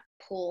can't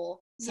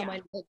pull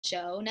someone with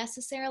Joe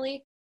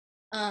necessarily.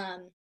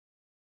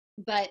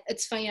 But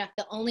it's funny enough,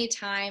 the only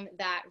time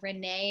that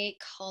Renee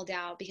called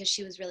out because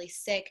she was really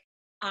sick,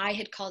 I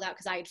had called out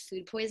because I had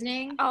food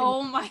poisoning.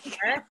 Oh my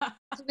God.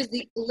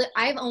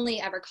 I've only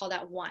ever called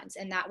out once,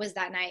 and that was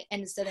that night.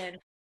 And so then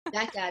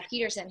Becca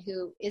Peterson,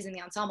 who is in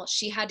the ensemble,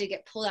 she had to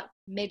get pulled out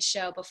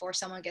mid-show before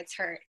someone gets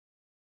hurt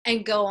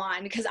and go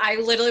on, because I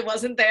literally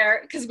wasn't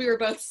there because we were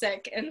both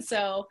sick. And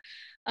so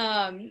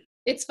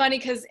it's funny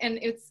because, and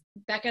it's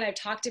Becca and I've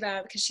talked about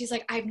it, because she's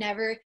like, I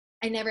never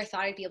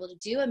thought I'd be able to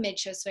do a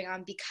mid-show swing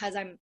on because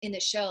I'm in the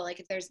show.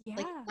 Like if there's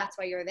like, that's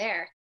why you're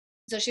there.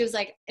 So she was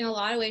like, in a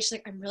lot of ways, she's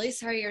like, I'm really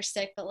sorry you're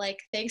sick, but like,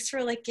 thanks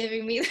for like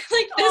giving me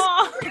like this.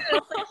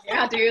 Like,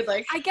 yeah, dude.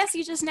 Like, I guess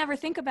you just never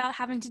think about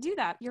having to do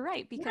that. You're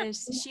right,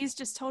 because she's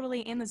just totally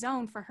in the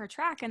zone for her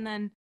track, and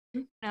then,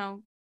 you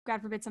know,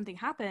 God forbid something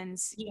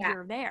happens,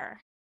 you're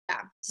there.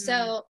 Yeah.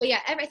 So, but yeah,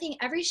 I think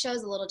every show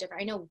is a little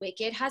different. I know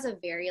Wicked has a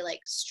very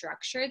like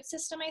structured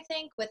system, I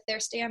think, with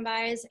their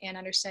standbys and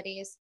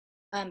understudies.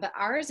 But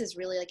ours is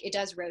really like, it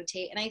does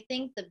rotate. And I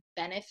think the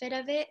benefit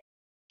of it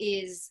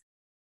is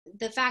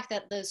the fact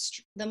that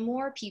the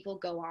more people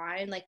go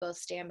on, like both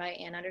standby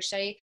and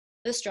understudy,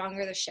 the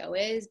stronger the show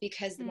is,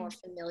 because the more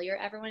familiar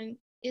everyone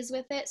is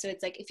with it. So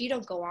it's like, if you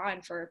don't go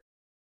on for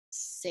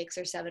 6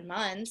 or 7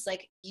 months,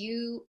 like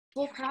you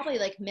will probably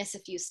like miss a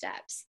few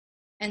steps.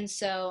 And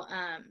so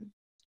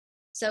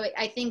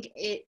I think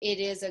it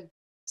is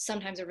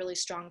sometimes a really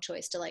strong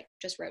choice to like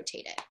just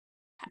rotate it.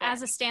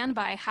 As a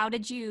standby, how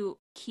did you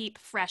keep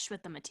fresh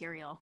with the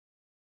material?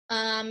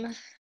 When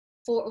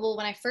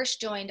I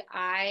first joined,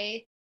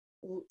 I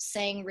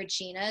sang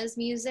Regina's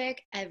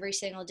music every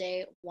single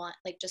day,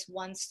 just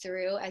once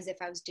through, as if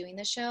I was doing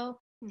the show.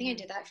 I think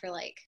I did that for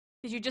like.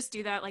 Did you just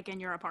do that like in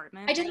your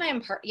apartment? I did in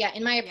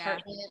my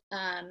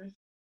apartment,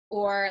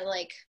 or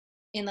like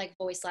in like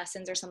voice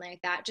lessons or something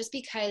like that, just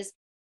because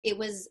it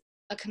was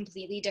a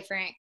completely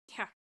different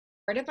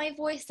part of my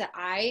voice that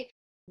I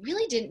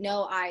really didn't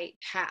know I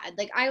had.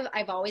 Like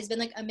I've always been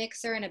like a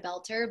mixer and a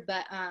belter,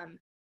 but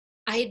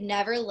I had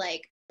never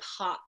like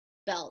pop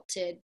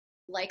belted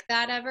like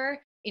that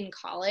ever in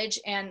college.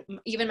 And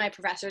even my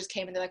professors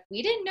came and they're like,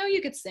 we didn't know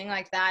you could sing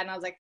like that. And I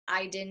was like,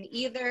 I didn't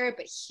either,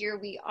 but here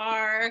we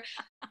are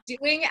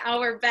doing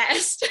our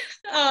best.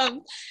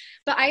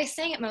 But I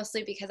sang it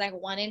mostly because I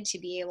wanted to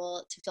be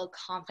able to feel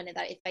confident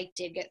that if I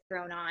did get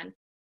thrown on,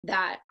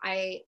 that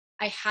I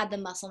had the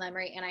muscle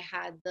memory and I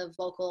had the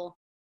vocal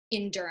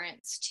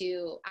endurance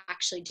to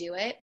actually do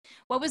it.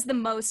 What was the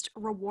most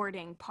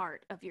rewarding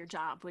part of your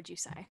job, would you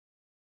say?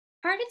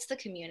 part it's the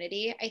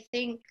community. I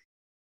think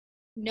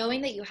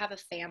knowing that you have a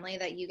family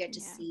that you get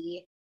to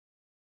see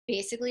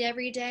basically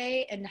every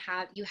day and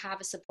you have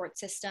a support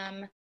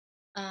system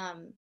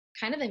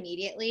kind of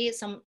immediately.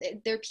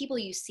 There are people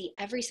you see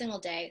every single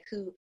day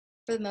who,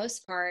 for the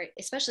most part,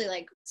 especially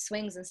like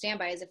swings and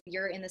standbys, if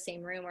you're in the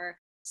same room or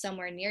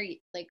somewhere near you,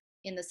 like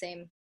in the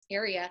same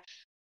area,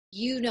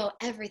 you know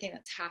everything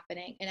that's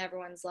happening in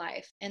everyone's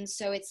life. And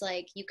so it's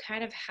like you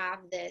kind of have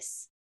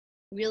this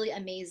really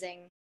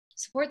amazing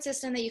support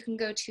system that you can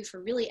go to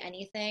for really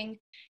anything.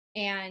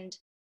 And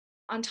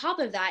on top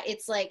of that,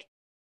 it's like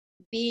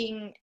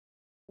being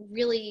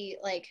really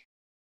like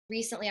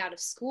recently out of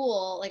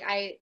school, like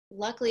I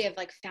luckily have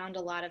like found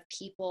a lot of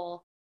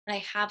people, and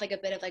I have like a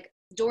bit of like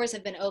doors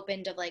have been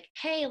opened of like,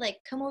 hey, like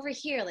come over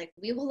here, like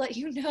we will let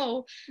you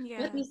know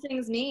what these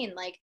things mean.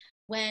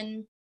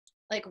 When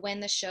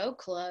the show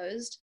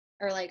closed,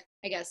 or like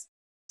I guess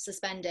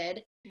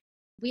suspended,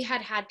 we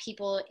had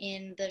people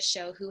in the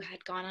show who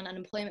had gone on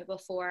unemployment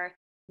before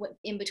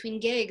in between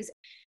gigs.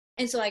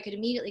 And so I could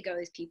immediately go to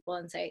these people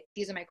and say,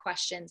 these are my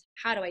questions,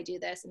 how do I do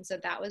this? And so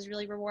that was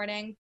really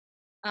rewarding.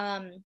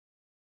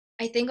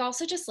 I think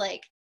also just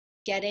like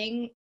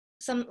getting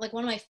some, like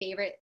one of my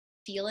favorite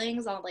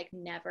feelings, it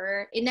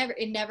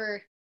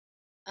never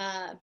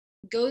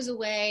goes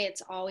away.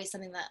 It's always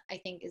something that I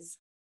think is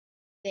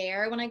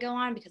there when I go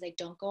on, because I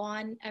don't go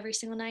on every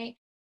single night.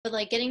 But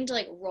like getting to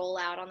like roll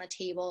out on the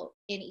table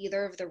in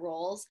either of the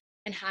roles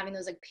and having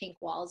those like pink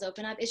walls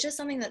open up, it's just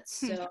something that's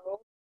so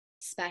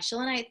special.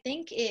 And I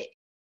think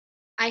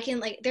I can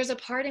like, there's a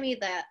part of me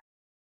that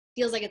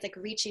feels like it's like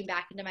reaching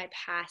back into my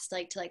past,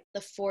 like to like the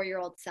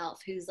 4-year-old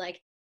self who's like,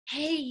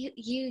 hey,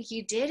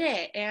 you did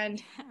it,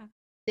 and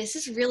this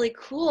is really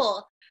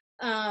cool.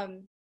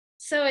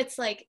 So it's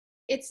like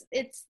it's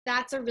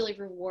that's a really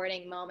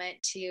rewarding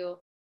moment to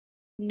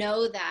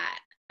know that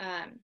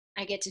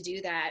I get to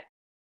do that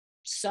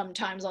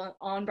sometimes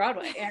on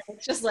Broadway. And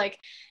it's just like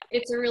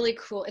it's a really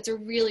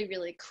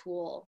really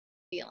cool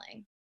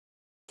feeling.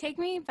 Take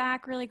me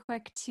back really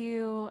quick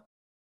to,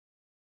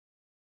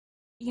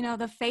 you know,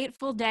 the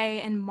fateful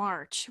day in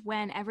March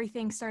when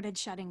everything started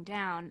shutting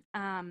down.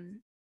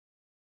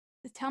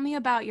 Tell me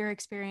about your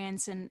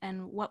experience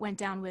and what went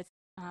down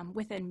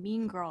within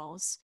Mean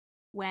Girls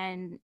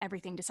when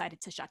everything decided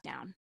to shut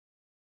down.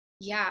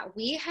 Yeah,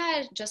 we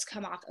had just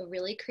come off a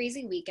really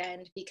crazy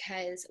weekend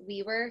because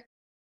we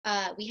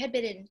had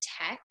been in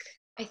tech.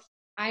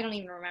 I don't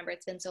even remember,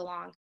 it's been so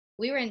long.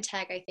 We were in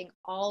tech, I think,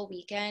 all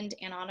weekend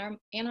and on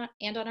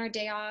our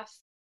day off,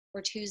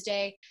 or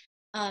Tuesday,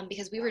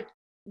 because we were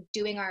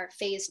doing our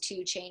phase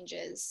 2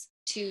 changes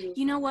to.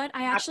 You know what?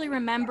 I actually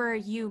remember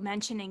you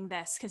mentioning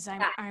this because I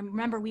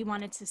remember we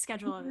wanted to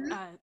schedule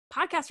a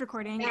podcast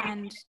recording,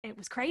 and it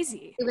was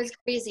crazy. It was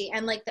crazy,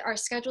 and like our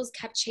schedules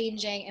kept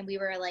changing, and we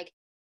were like,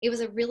 it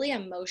was a really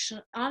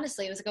emotional.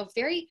 Honestly, it was like a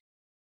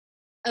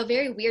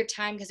very weird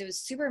time because it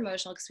was super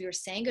emotional because we were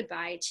saying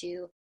goodbye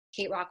to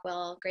Kate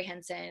Rockwell, Gray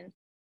Henson,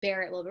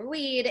 Barrett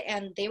Wilbur-Weed,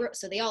 and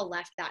they all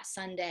left that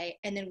Sunday,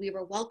 and then we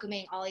were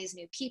welcoming all these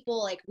new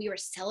people. Like we were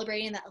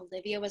celebrating that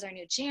Olivia was our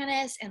new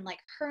Janice, and like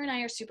her and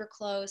I are super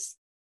close,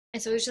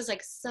 and so it was just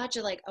like such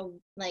a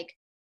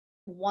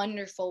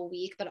wonderful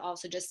week, but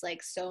also just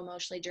like so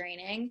emotionally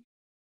draining.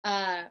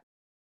 That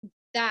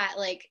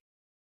like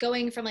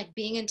going from like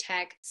being in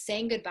tech,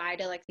 saying goodbye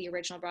to like the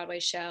original Broadway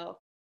show,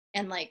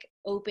 and like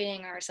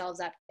opening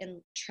ourselves up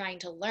and trying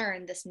to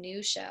learn this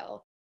new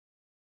show,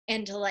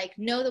 and to like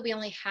know that we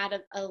only had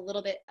a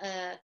little bit,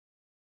 a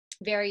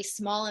very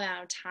small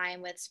amount of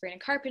time with Sabrina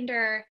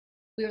Carpenter.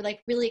 We were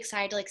like really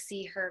excited to like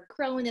see her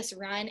grow in this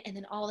run, and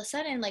then all of a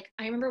sudden, like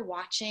I remember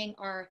watching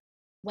our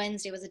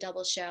Wednesday was a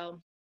double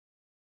show,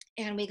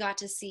 and we got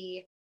to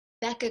see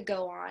Becca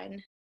go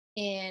on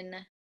in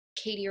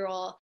Katie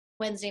Earl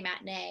Wednesday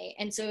matinee,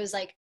 and so it was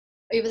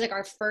like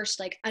our first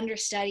like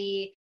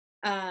understudy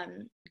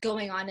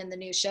going on in the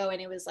new show,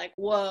 and it was like,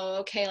 whoa,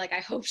 okay, like I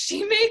hope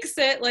she makes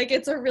it, like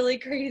it's a really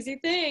crazy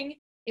thing.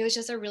 It was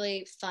just a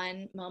really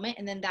fun moment.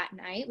 And then that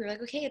night we were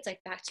like, okay, it's like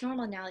back to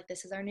normal now, like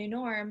this is our new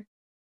norm.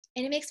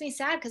 And it makes me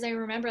sad because I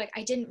remember like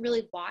I didn't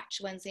really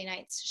watch Wednesday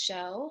night's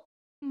show,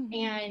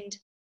 and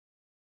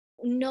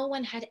no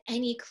one had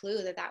any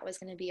clue that that was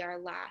going to be our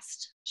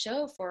last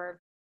show for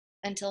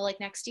until like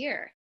next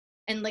year.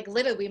 And like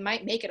literally we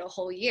might make it a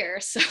whole year,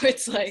 so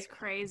it's like it's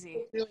crazy.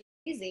 It's really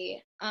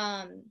crazy.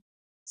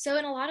 So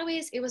in a lot of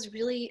ways it was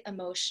really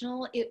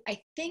emotional.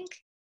 I think,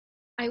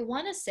 I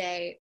want to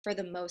say for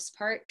the most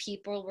part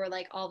people were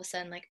like all of a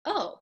sudden like,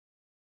 oh,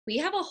 we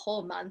have a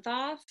whole month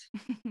off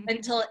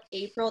until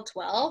April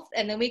 12th,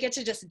 and then we get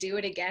to just do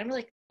it again. We're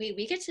like, wait,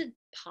 we get to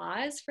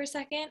pause for a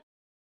second.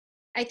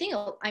 I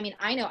mean,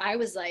 I know I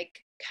was like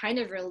kind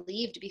of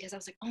relieved because I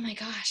was like, oh my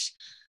gosh,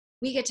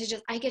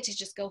 I get to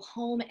just go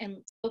home and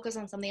focus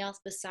on something else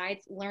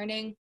besides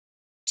learning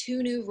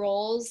 2 new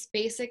roles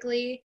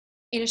basically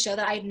in a show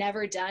that I'd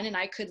never done and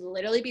I could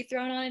literally be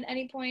thrown on at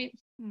any point.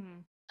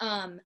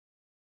 I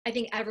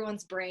think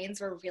everyone's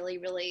brains were really,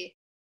 really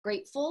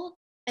grateful.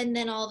 And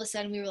then all of a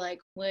sudden we were like,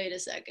 wait a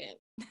second,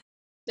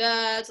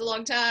 that's a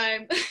long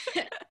time.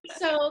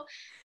 So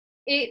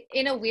it,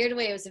 in a weird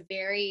way, it was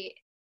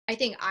I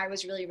think I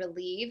was really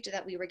relieved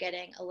that we were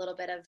getting a little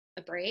bit of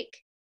a break,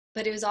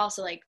 but it was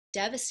also like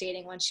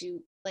devastating once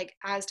you, like,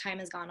 as time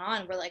has gone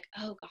on, we're like,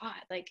 oh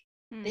God, like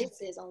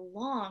this is a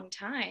long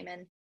time.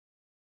 And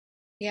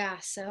yeah,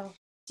 so.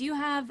 Do you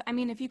have, I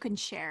mean, if you can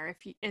share,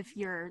 if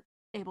you're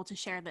able to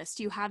share this,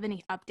 do you have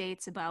any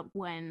updates about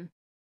when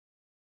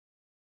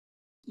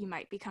you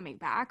might be coming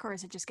back, or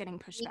is it just getting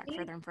pushed back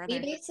further and further?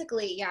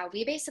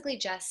 We basically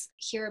just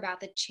hear about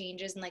the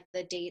changes and like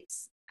the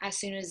dates as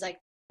soon as like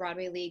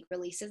Broadway League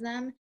releases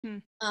them.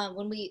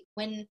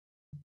 When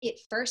it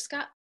first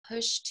got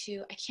pushed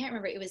to, I can't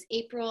remember, it was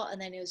April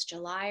and then it was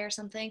July or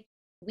something.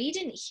 We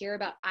didn't hear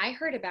about, I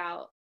heard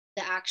about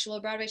the actual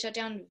Broadway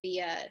shutdown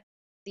via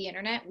the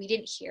internet. We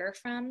didn't hear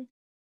from,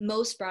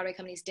 most Broadway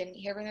companies didn't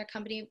hear from their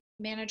company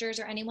managers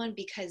or anyone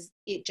because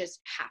it just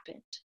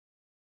happened.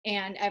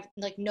 And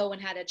like no one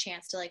had a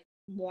chance to like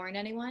warn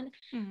anyone.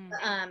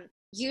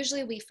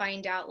 Usually we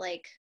find out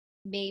like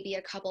maybe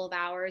a couple of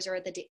hours or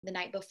the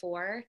night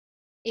before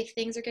if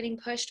things are getting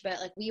pushed,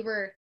 but like we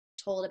were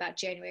told about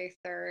January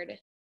 3rd,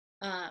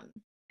 I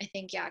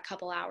think, yeah, a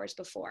couple hours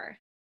before.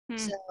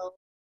 So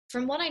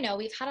from what I know,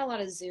 we've had a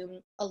lot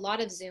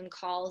of Zoom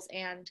calls,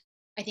 and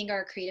I think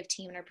our creative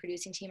team and our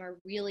producing team are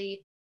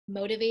really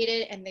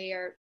motivated, and they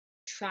are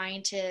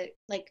trying to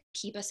like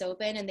keep us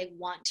open, and they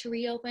want to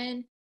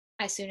reopen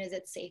as soon as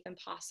it's safe and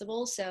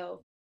possible.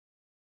 So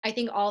I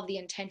think all of the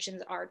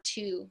intentions are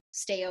to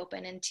stay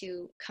open and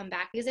to come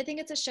back, because I think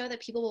it's a show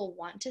that people will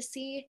want to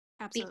see.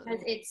 Absolutely.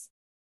 Because it's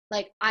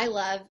like, I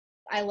love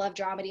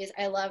dramedies.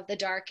 I love the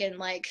dark and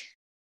like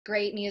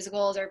great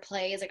musicals or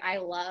plays. Like I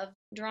love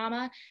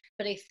drama,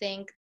 but I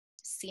think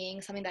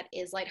seeing something that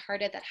is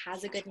lighthearted, that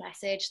has a good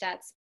message,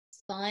 that's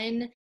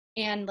fun,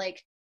 and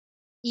like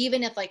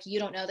even if like you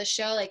don't know the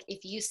show, like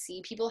if you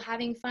see people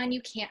having fun,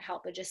 you can't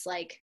help but just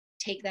like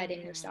take that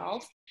in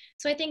yourself.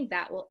 So I think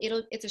that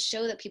it's a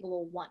show that people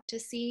will want to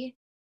see.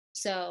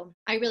 So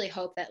I really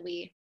hope that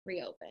we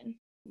reopen.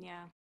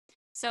 Yeah.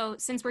 So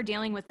since we're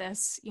dealing with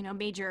this,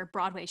 major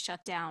Broadway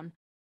shutdown,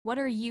 what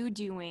are you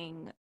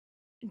doing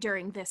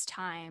during this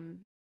time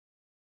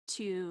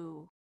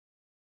to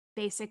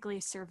basically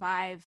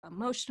survive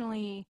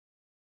emotionally,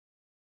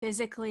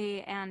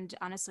 physically, and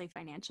honestly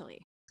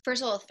financially?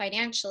 First of all,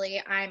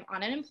 financially, I'm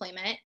on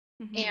unemployment,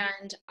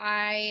 and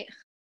I'm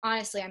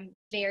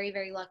very,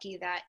 very lucky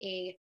that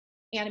a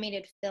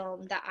animated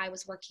film that I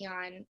was working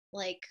on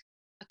like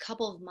a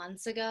couple of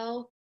months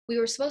ago, we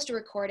were supposed to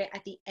record it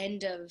at the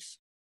end of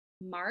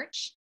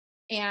March,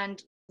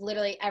 and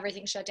literally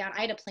everything shut down.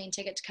 I had a plane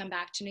ticket to come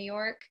back to New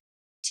York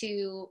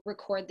to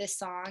record this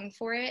song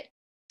for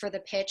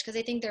the pitch, because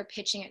I think they're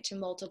pitching it to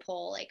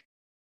multiple, like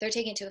they're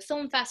taking it to a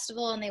film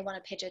festival and they want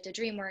to pitch it to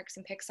DreamWorks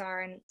and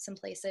Pixar and some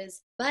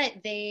places. But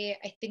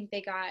I think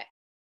they got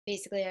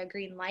basically a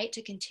green light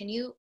to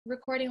continue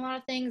recording a lot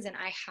of things. And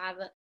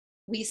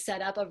we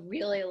set up a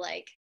really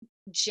like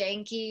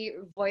janky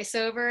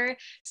voiceover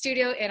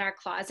studio in our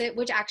closet,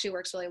 which actually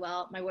works really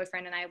well. My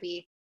boyfriend and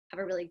we have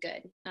a really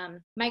good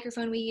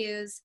microphone we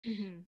use.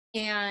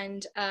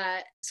 And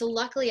so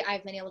luckily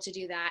I've been able to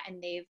do that,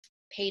 and they've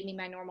paid me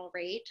my normal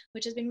rate,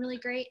 which has been really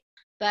great.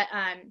 But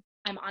I'm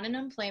on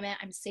unemployment.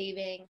 I'm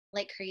saving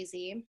like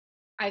crazy.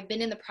 I've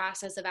been in the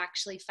process of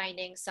actually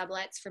finding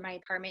sublets for my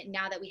apartment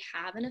now that we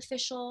have an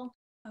official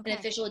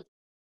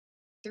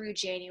through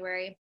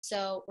January.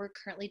 So we're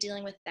currently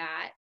dealing with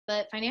that.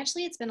 But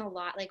financially, it's been a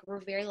lot. Like,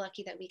 we're very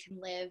lucky that we can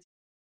live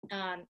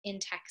in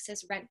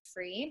Texas rent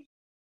free.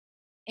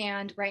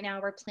 And right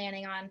now we're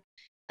planning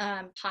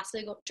on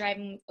possibly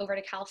driving over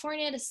to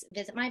California to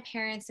visit my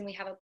parents, and we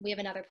have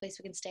another place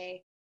we can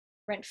stay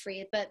rent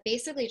free, but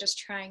basically just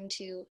trying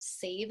to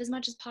save as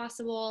much as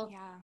possible.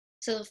 Yeah.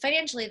 So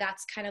financially,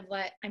 that's kind of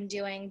what I'm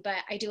doing, but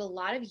I do a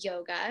lot of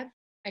yoga.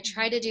 I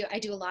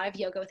do a lot of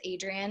yoga with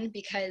Adrienne,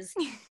 because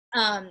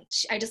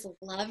I just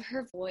love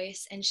her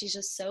voice, and she's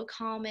just so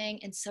calming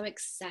and so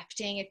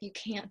accepting. If you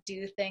can't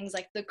do things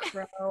like the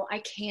crow, I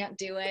can't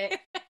do it.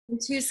 I'm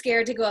too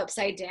scared to go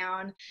upside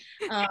down.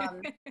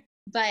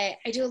 But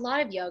I do a lot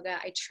of yoga.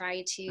 I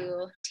try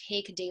to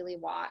take daily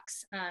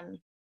walks.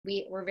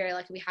 We're very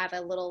lucky. We have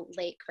a little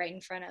lake right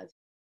in front of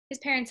his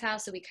parents'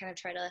 house, so we kind of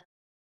try to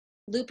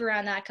loop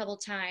around that a couple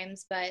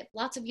times. But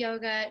lots of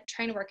yoga,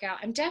 trying to work out.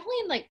 I'm definitely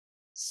in like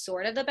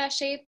sort of the best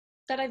shape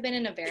that I've been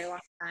in a very long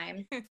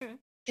time,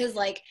 because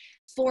like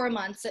 4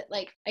 months,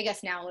 like I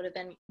guess now it would have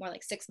been more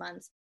like 6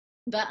 months,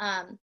 but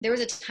there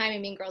was a time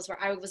in Mean Girls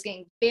where I was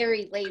getting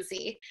very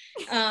lazy.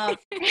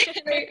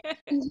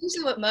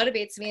 Usually what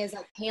motivates me is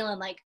like, Palin,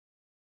 like,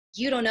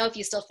 you don't know if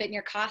you still fit in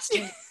your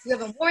costume. You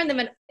haven't worn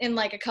them in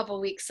like a couple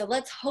of weeks. So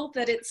let's hope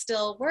that it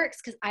still works,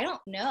 because I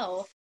don't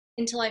know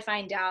until I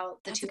find out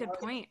That's a good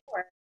point.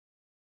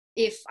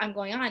 If I'm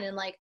going on, and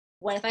like,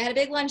 what if I had a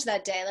big lunch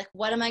that day? Like,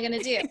 what am I going to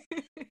do?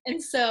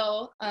 And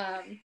so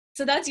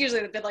that's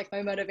usually a bit like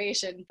my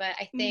motivation. But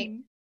I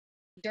think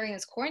during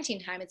this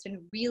quarantine time, it's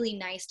been really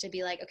nice to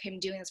be like, okay, I'm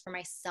doing this for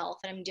myself,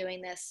 and I'm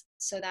doing this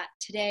so that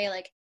today,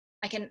 like,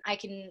 I can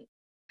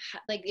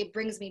like it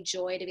brings me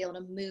joy to be able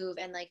to move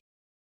and like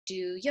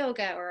do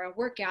yoga or a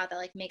workout that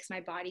like makes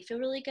my body feel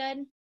really good.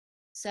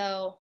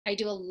 So I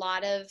do a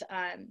lot of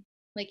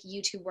like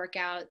YouTube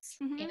workouts,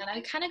 and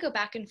I kind of go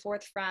back and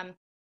forth from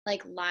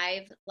like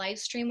live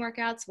stream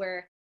workouts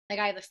where like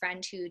I have a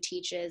friend who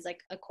teaches like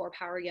a core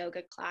power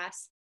yoga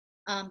class.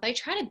 But I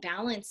try to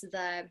balance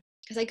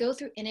because I go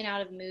through in and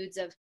out of moods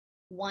of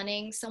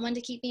wanting someone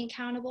to keep me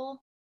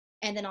accountable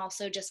and then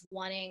also just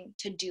wanting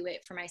to do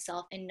it for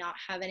myself and not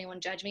have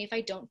anyone judge me if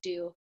I don't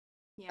do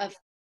a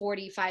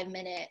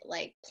 45-minute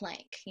like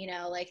plank,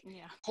 like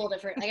hold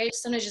it for like I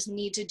just sometimes just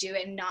need to do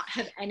it and not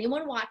have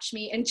anyone watch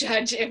me and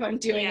judge if I'm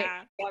doing it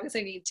as long as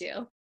I need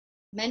to.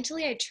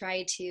 Mentally, I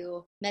try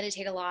to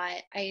meditate a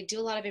lot. I do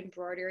a lot of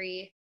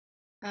embroidery.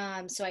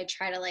 So I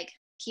try to like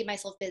keep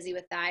myself busy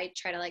with that. I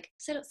try to like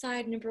sit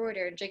outside and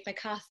embroider and drink my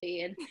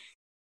coffee and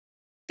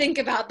think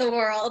about the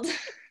world.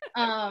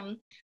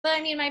 But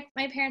I mean, my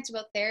parents are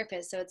both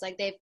therapists, so it's like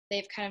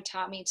they've kind of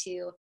taught me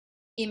to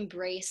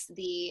embrace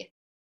the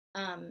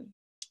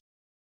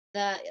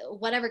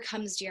whatever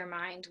comes to your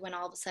mind when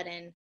all of a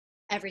sudden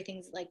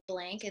everything's like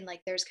blank and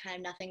like there's kind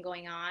of nothing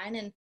going on.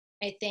 And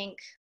I think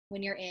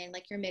when you're in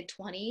like your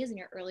mid-20s and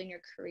you're early in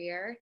your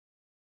career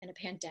and a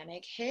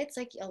pandemic hits,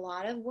 like a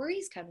lot of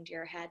worries come to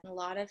your head and a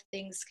lot of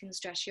things can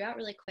stress you out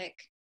really quick.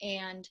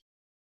 And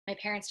my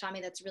parents taught me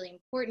that's really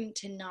important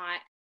to not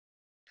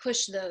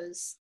push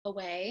those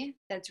away.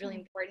 That's really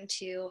important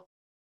to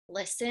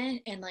listen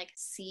and like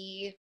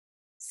see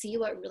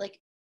what like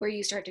where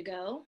you start to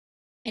go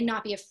and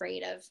not be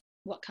afraid of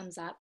what comes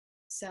up.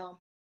 So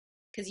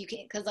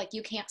because like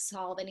you can't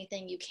solve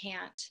anything, you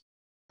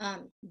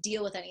can't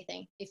deal with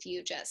anything if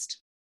you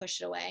just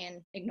push it away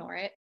and ignore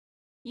it.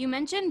 You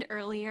mentioned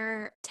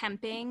earlier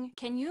temping.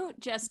 Can you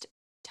just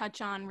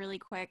touch on really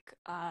quick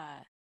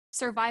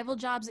survival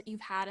jobs that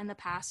you've had in the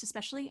past,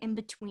 especially in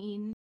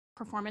between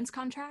performance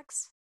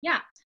contracts? Yeah.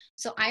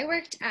 So I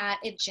worked at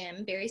a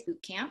gym, Barry's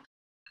Boot Camp.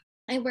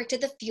 I worked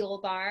at the Fuel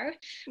Bar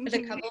with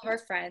a couple of our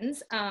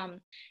friends, and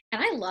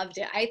I loved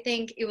it. I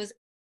think it was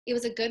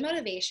a good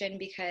motivation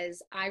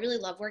because I really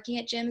love working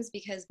at gyms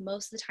because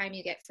most of the time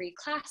you get free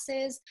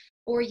classes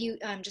or you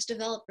just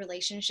develop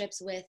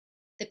relationships with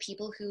the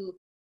people who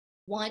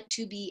want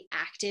to be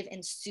active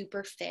and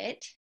super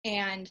fit.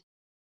 And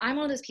I'm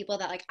one of those people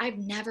that like I've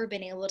never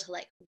been able to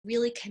like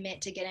really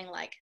commit to getting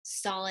like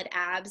solid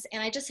abs,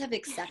 and I just have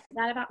accepted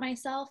that about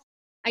myself.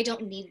 I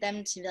don't need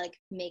them to like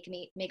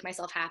make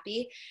myself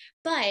happy,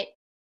 but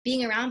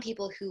being around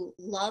people who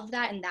love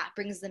that and that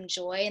brings them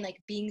joy and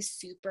like being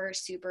super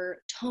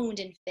super toned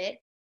and fit,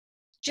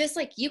 just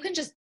like you can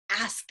just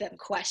ask them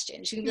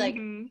questions. You can be like,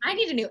 I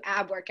need a new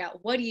ab workout,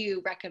 what do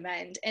you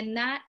recommend? And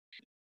that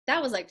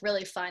was like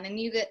really fun. And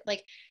you get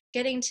like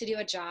getting to do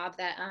a job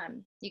that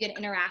you can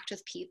interact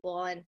with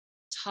people and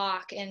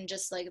talk and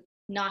just like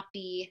not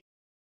be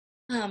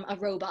a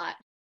robot.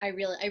 I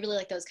really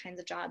like those kinds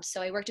of jobs.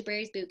 So I worked at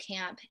Barry's Boot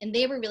Camp, and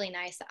they were really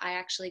nice. I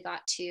actually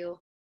got to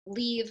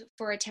leave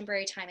for a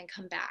temporary time and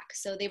come back.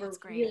 So they were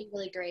really,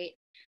 really great.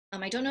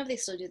 I don't know if they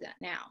still do that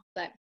now,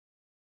 but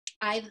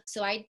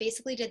I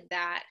basically did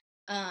that.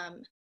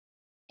 And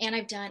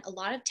I've done a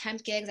lot of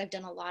temp gigs. I've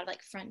done a lot of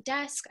like front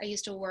desk. I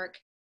used to work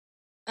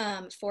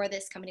for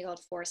this company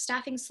called Forest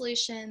Staffing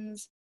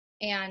Solutions,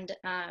 and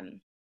I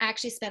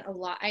actually spent a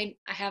lot. I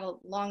have a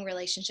long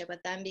relationship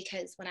with them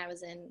because when I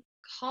was in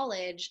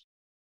college,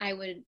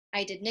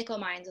 I did nickel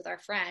mines with our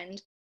friend,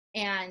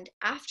 and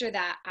after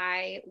that,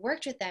 I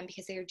worked with them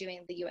because they were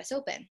doing the U.S.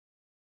 Open,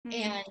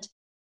 and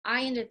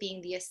I ended up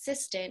being the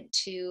assistant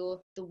to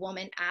the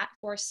woman at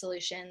Forest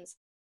Solutions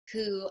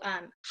who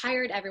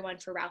hired everyone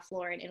for Ralph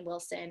Lauren and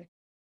Wilson,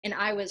 and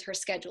I was her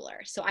scheduler.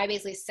 So I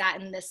basically sat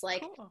in this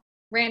like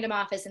random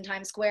office in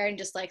Times Square and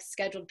just like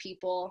scheduled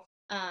people.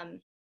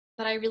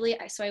 But I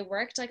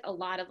worked like a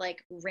lot of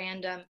like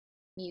random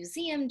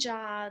museum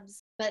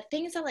jobs, but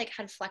things that like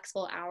had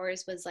flexible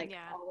hours was like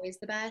always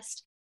the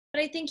best.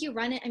 But I think you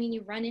run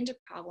into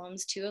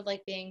problems too of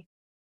like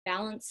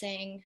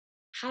balancing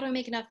how do I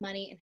make enough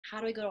money and how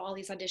do I go to all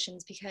these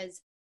auditions,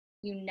 because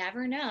you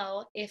never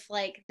know if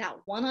like that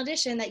one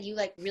audition that you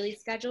like really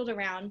scheduled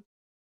around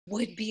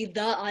would be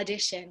the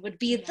audition, would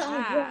be the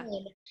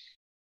one.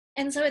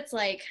 And so it's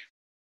like,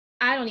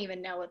 I don't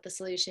even know what the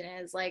solution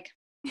is. Like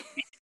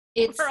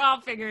we're all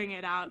figuring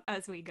it out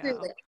as we go.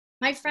 Truly.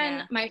 My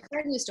friend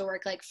used to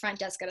work like front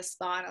desk at a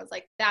spa, and I was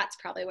like, that's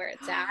probably where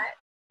it's at.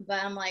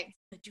 But I'm like,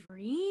 the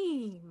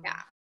dream. Yeah.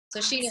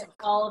 So she did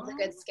all of the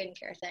good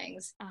skincare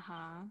things.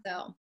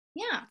 So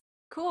yeah.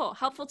 Cool.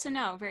 Helpful to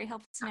know. Very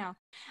helpful to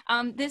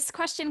know. This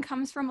question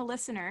comes from a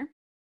listener.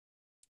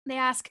 They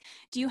ask,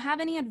 do you have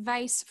any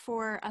advice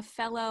for a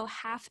fellow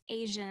half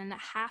Asian,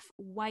 half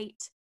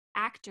white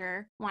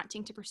actor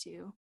wanting to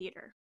pursue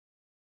theater?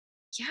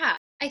 Yeah,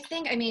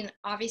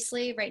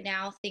 obviously right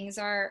now things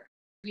are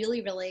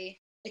really, really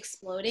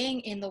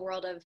exploding in the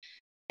world of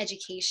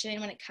education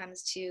when it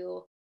comes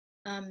to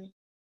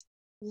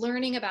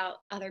learning about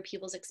other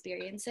people's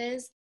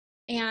experiences.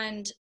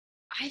 And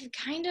I've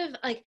kind of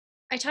like,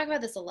 I talk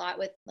about this a lot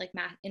with like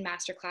in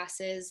master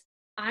classes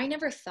I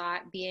never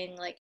thought being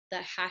like the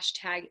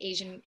hashtag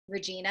Asian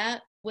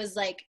Regina was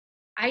like,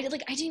 I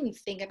didn't even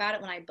think about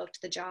it when I booked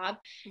the job.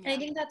 Yeah. And I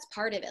think that's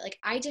part of it. Like,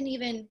 I didn't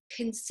even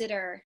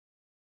consider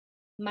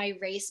my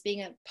race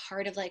being a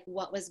part of like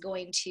what was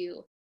going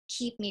to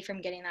keep me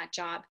from getting that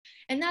job.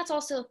 And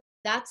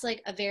that's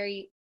like a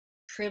very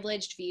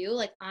privileged view.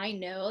 Like, I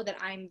know that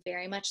I'm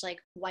very much like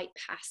white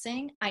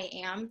passing. I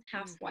am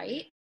half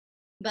white,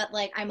 but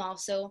like I'm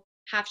also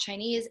half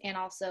Chinese and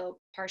also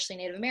partially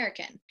Native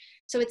American.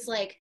 So it's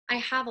like I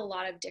have a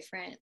lot of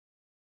different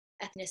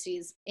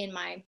ethnicities in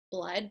my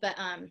blood, but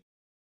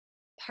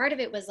part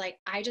of it was like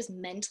I just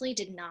mentally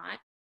did not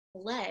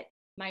let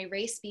my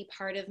race be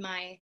part of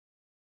my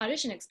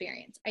audition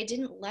experience. I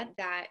didn't let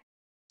that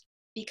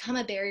become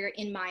a barrier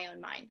in my own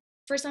mind.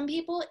 For some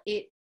people,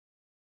 it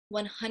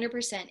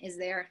 100% is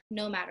there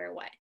no matter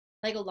what.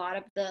 Like a lot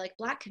of the like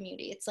Black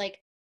community, it's like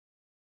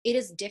it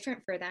is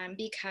different for them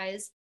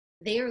because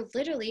they are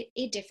literally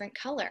a different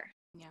color.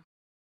 Yeah.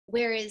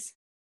 Whereas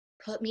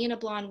put me in a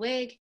blonde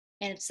wig,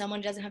 and if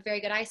someone doesn't have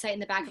very good eyesight in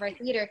the back of our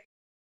theater,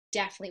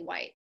 definitely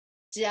white.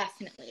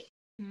 Definitely.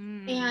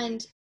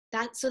 And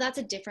that's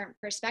a different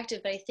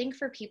perspective. But I think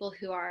for people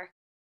who are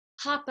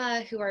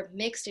Hapa, who are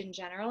mixed in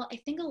general, I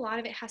think a lot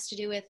of it has to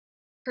do with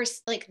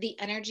like the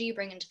energy you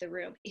bring into the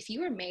room. If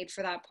you were made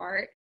for that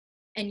part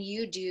and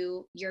you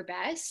do your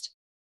best,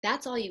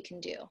 that's all you can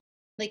do.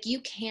 Like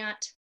you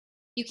can't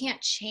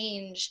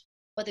change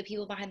what the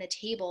people behind the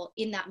table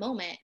in that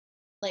moment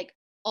like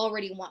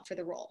already want for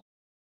the role.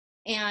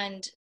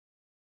 And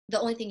the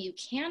only thing you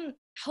can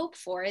hope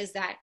for is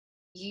that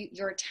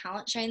your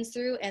talent shines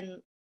through, and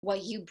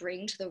what you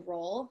bring to the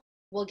role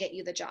will get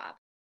you the job.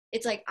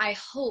 It's like, I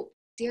hope,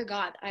 dear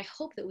God, I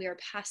hope that we are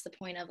past the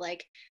point of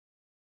like,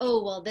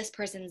 oh, well, this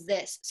person's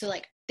this, so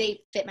like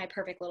they fit my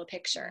perfect little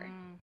picture.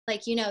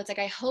 Like, you know, it's like,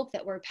 I hope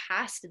that we're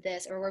past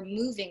this, or we're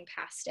moving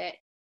past it.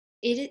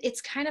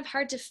 It's kind of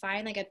hard to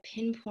find like a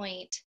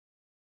pinpoint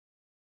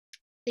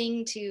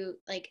thing to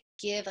like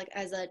give like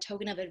as a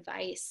token of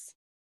advice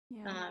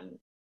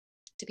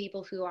to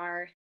people who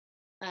are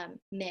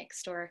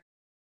mixed or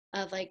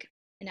of like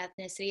an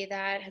ethnicity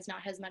that has not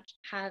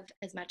have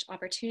as much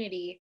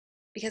opportunity,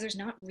 because there's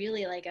not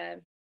really like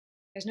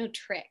there's no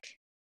trick.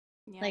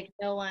 Like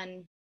no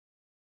one,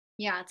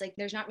 it's like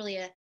there's not really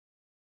a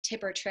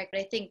tip or trick,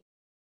 but I think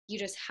you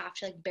just have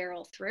to like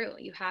barrel through.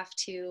 You have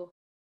to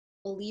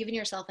believe in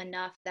yourself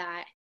enough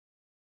that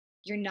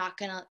you are not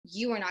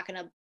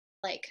gonna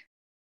like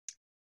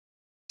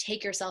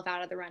take yourself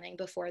out of the running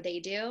before they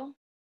do.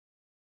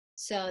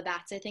 So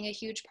that's, I think, a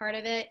huge part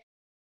of it.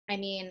 I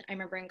mean, I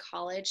remember in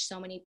college, so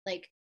many,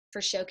 like, for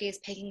Showcase,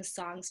 picking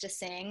songs to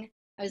sing,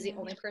 I was the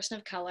only person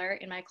of color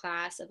in my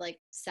class of, like,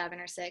 7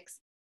 or 6.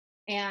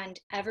 And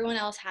everyone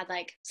else had,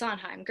 like,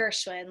 Sondheim,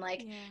 Gershwin,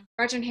 like,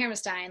 Bertrand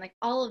Hammerstein, like,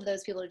 all of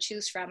those people to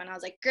choose from. And I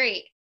was like,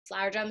 great,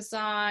 Flower Drum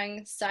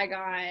Song,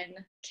 Saigon,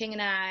 King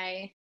and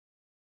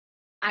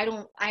I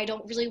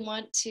don't really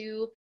want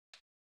to,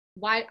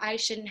 why I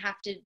shouldn't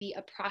have to be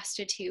a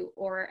prostitute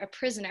or a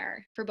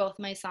prisoner for both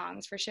my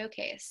songs for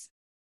Showcase.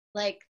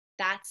 Like,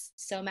 that's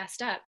so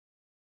messed up.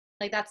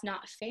 Like, that's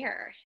not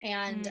fair.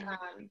 And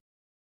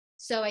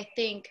so I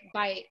think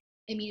by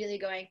immediately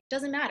going,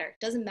 doesn't matter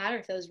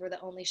if those were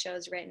the only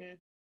shows written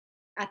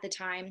at the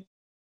time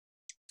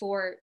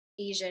for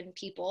Asian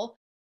people,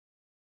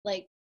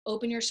 like,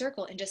 open your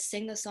circle and just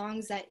sing the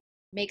songs that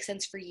make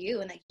sense for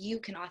you and that you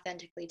can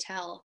authentically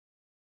tell.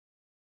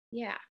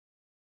 Yeah.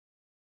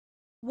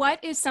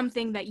 What is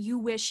something that you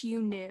wish you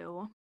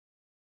knew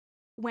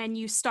when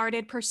you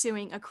started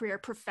pursuing a career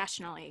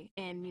professionally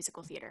in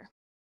musical theater?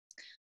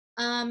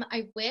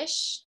 I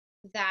wish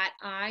that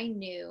I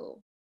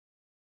knew,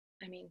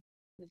 I mean,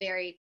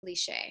 very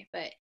cliche,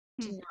 but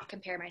to not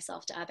compare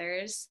myself to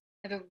others.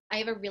 I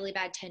have a really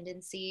bad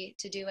tendency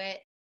to do it,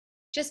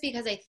 just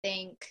because I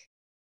think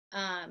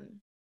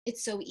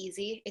it's so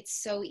easy.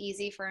 It's so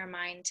easy for our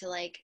mind to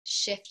like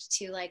shift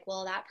to like,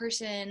 well, that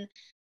person,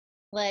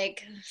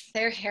 like,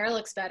 their hair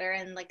looks better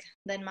and like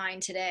than mine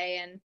today,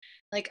 and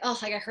like, oh,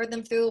 like I heard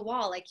them through the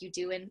wall, like you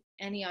do in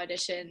any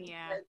audition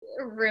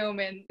room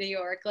in New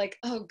York. Like,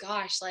 oh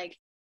gosh, like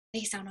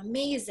they sound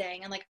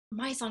amazing, and like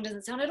my song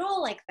doesn't sound at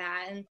all like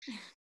that.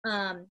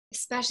 And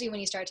especially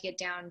when you start to get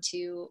down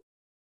to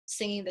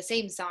singing the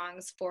same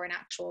songs for an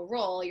actual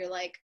role, you're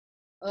like,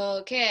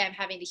 okay, I'm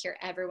having to hear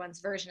everyone's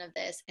version of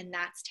this, and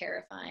that's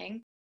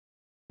terrifying.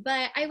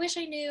 But I wish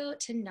I knew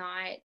to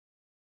not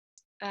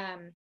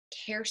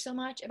care so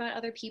much about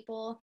other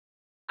people.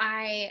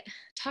 I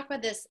talk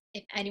about this,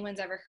 if anyone's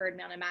ever heard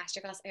me on a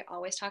masterclass, I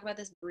always talk about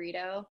this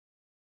burrito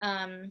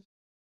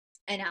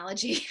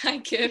analogy I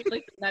give,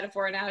 like the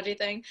metaphor analogy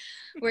thing,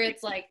 where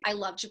it's like, I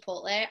love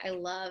Chipotle, I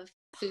love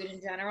food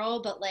in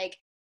general, but like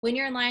when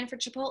you're in line for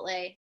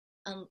Chipotle,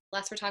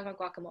 unless we're talking about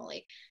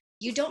guacamole,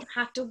 you don't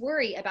have to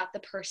worry about the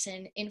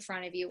person in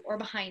front of you or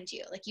behind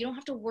you. Like, you don't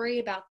have to worry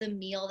about the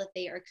meal that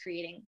they are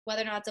creating,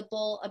 whether or not it's a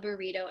bowl, a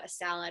burrito, a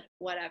salad,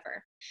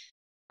 whatever.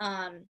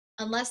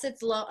 Unless that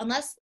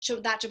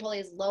Chipotle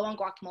is low on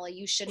guacamole,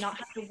 you should not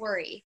have to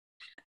worry.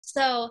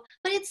 So,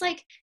 but it's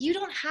like, you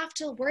don't have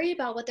to worry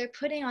about what they're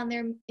putting on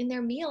in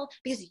their meal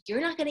because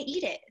you're not going to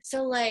eat it.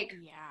 So like,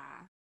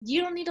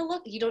 you don't need to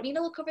look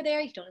over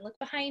there. You don't need to look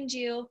behind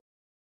you.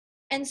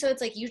 And so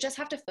it's like, you just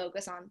have to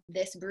focus on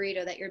this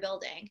burrito that you're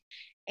building.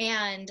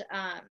 And,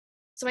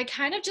 so I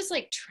kind of just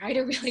like try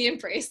to really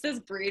embrace this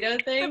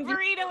burrito thing. The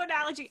burrito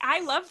analogy.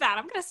 I love that.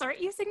 I'm going to start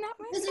using that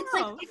myself. Because it's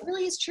like, it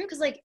really is true. Because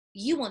like,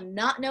 you will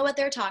not know what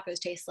their tacos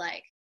taste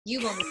like.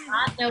 You will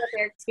not know what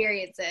their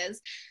experience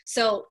is.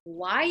 So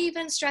why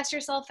even stress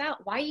yourself out?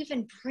 Why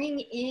even bring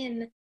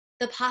in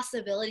the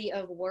possibility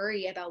of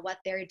worry about what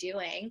they're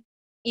doing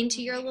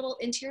into your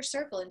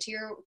circle, into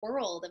your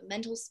world, a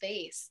mental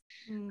space?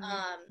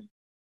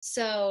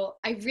 So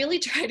I really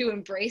try to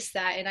embrace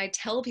that. And I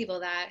tell people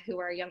that who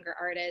are younger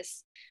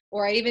artists,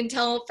 or I even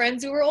tell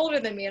friends who are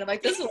older than me. And I'm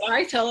like, this is what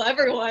I tell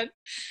everyone.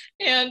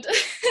 And,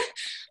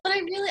 but I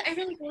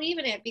really believe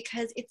in it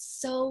because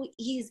it's so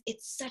easy.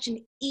 It's such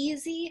an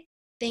easy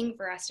thing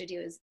for us to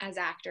do as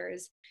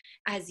actors,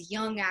 as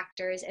young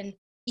actors, and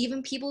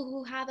even people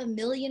who have 1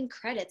 million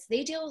credits.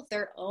 They deal with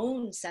their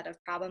own set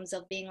of problems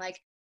of being like,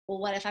 well,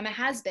 what if I'm a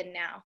has-been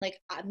now? Like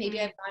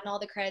maybe I've gotten all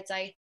the credits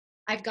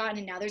I've gotten,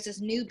 and now there's this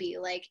newbie.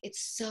 Like,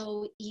 it's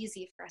so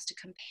easy for us to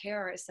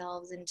compare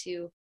ourselves and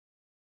to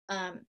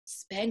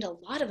spend a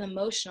lot of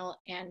emotional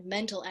and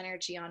mental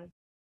energy on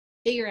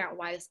figuring out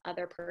why this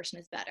other person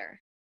is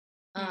better.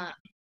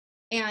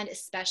 And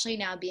especially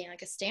now being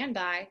like a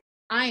standby,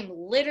 I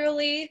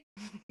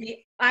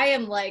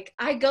am like,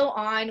 I go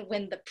on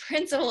when the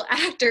principal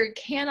actor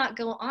cannot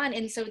go on.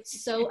 And so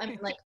it's so, I mean,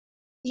 like,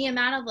 the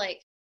amount of like,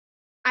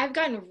 I've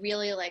gotten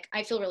really like,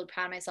 I feel really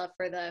proud of myself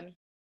for the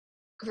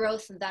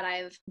growth that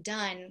I've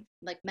done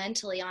like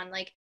mentally on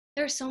like,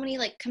 there are so many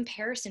like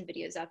comparison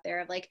videos out there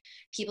of like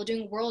people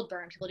doing world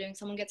burn, people doing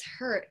someone gets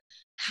hurt,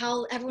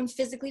 how everyone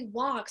physically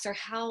walks, or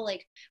how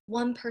like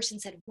one person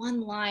said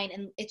one line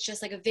and it's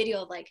just like a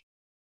video of like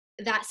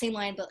that same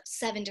line but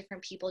 7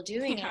 different people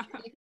doing it.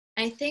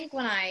 And I think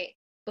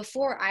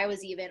before I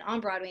was even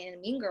on Broadway and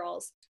in Mean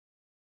Girls,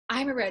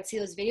 I remember I'd see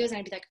those videos and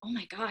I'd be like, oh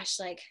my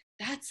gosh, like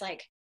that's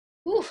like,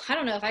 ooh, I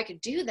don't know if I could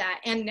do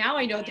that. And now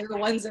I know they're the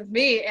ones of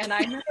me. And I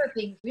remember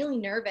being really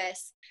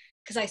nervous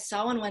because I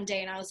saw one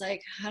day and I was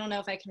like, I don't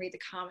know if I can read the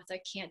comments. I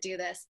can't do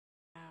this.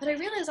 But I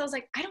realized, I was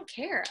like, I don't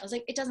care. I was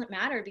like, it doesn't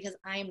matter because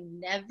I'm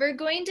never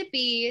going to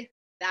be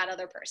that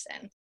other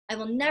person. I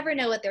will never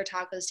know what their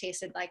tacos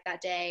tasted like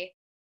that day.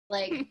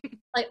 Like,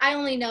 like I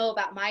only know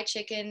about my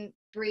chicken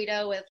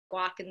burrito with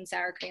guac and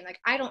sour cream. Like,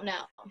 I don't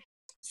know.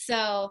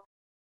 So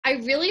I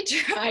really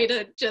try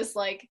to just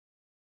like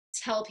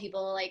tell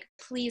people, like,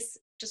 please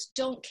just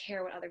don't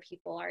care what other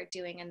people are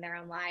doing in their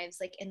own lives,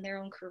 like in their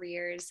own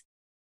careers,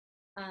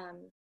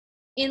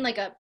 in like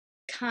a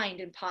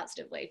kind and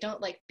positive way.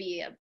 Don't like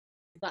be a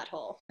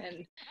butthole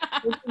and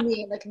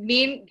like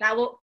mean.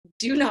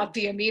 Do not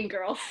be a mean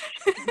girl.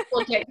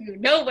 Will get you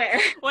nowhere.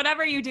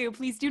 Whatever you do,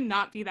 please do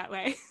not be that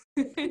way.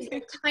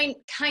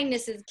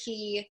 Kindness is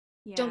key.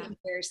 Yeah. Don't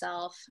compare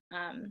yourself.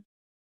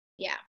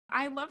 Yeah.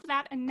 I love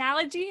that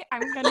analogy.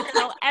 I'm going to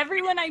tell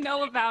everyone I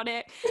know about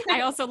it.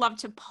 I also love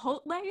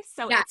Chipotle,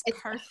 so it's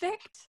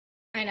perfect.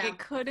 I know. It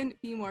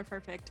couldn't be more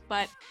perfect,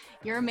 but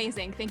you're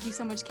amazing. Thank you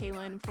so much,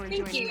 Kaylin, for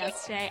joining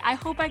us today. I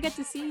hope I get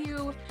to see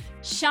you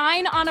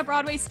shine on a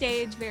Broadway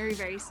stage very,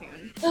 very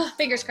soon. Oh,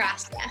 fingers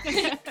crossed,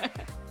 yeah.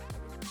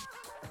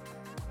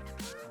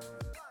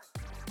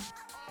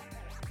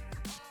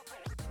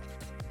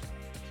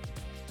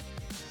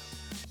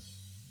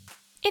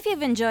 If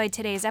you've enjoyed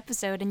today's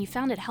episode and you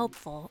found it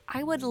helpful,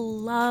 I would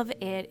love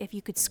it if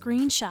you could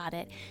screenshot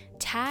it,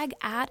 tag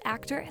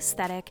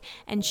 @ActorAesthetic,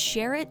 and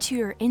share it to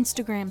your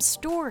Instagram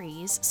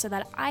stories so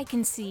that I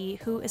can see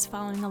who is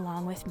following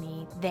along with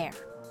me there.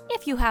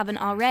 If you haven't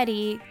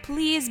already,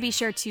 please be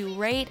sure to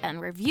rate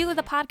and review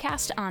the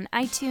podcast on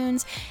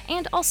iTunes,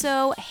 and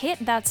also hit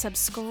that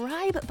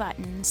subscribe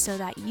button so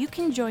that you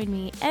can join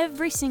me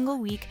every single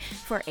week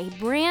for a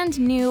brand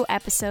new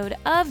episode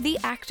of the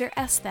Actor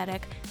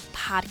Aesthetic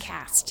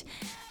podcast.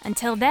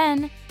 Until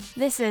then,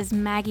 this is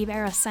Maggie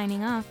Barra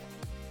signing off.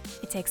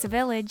 It takes a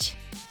village.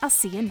 I'll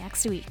see you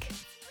next week.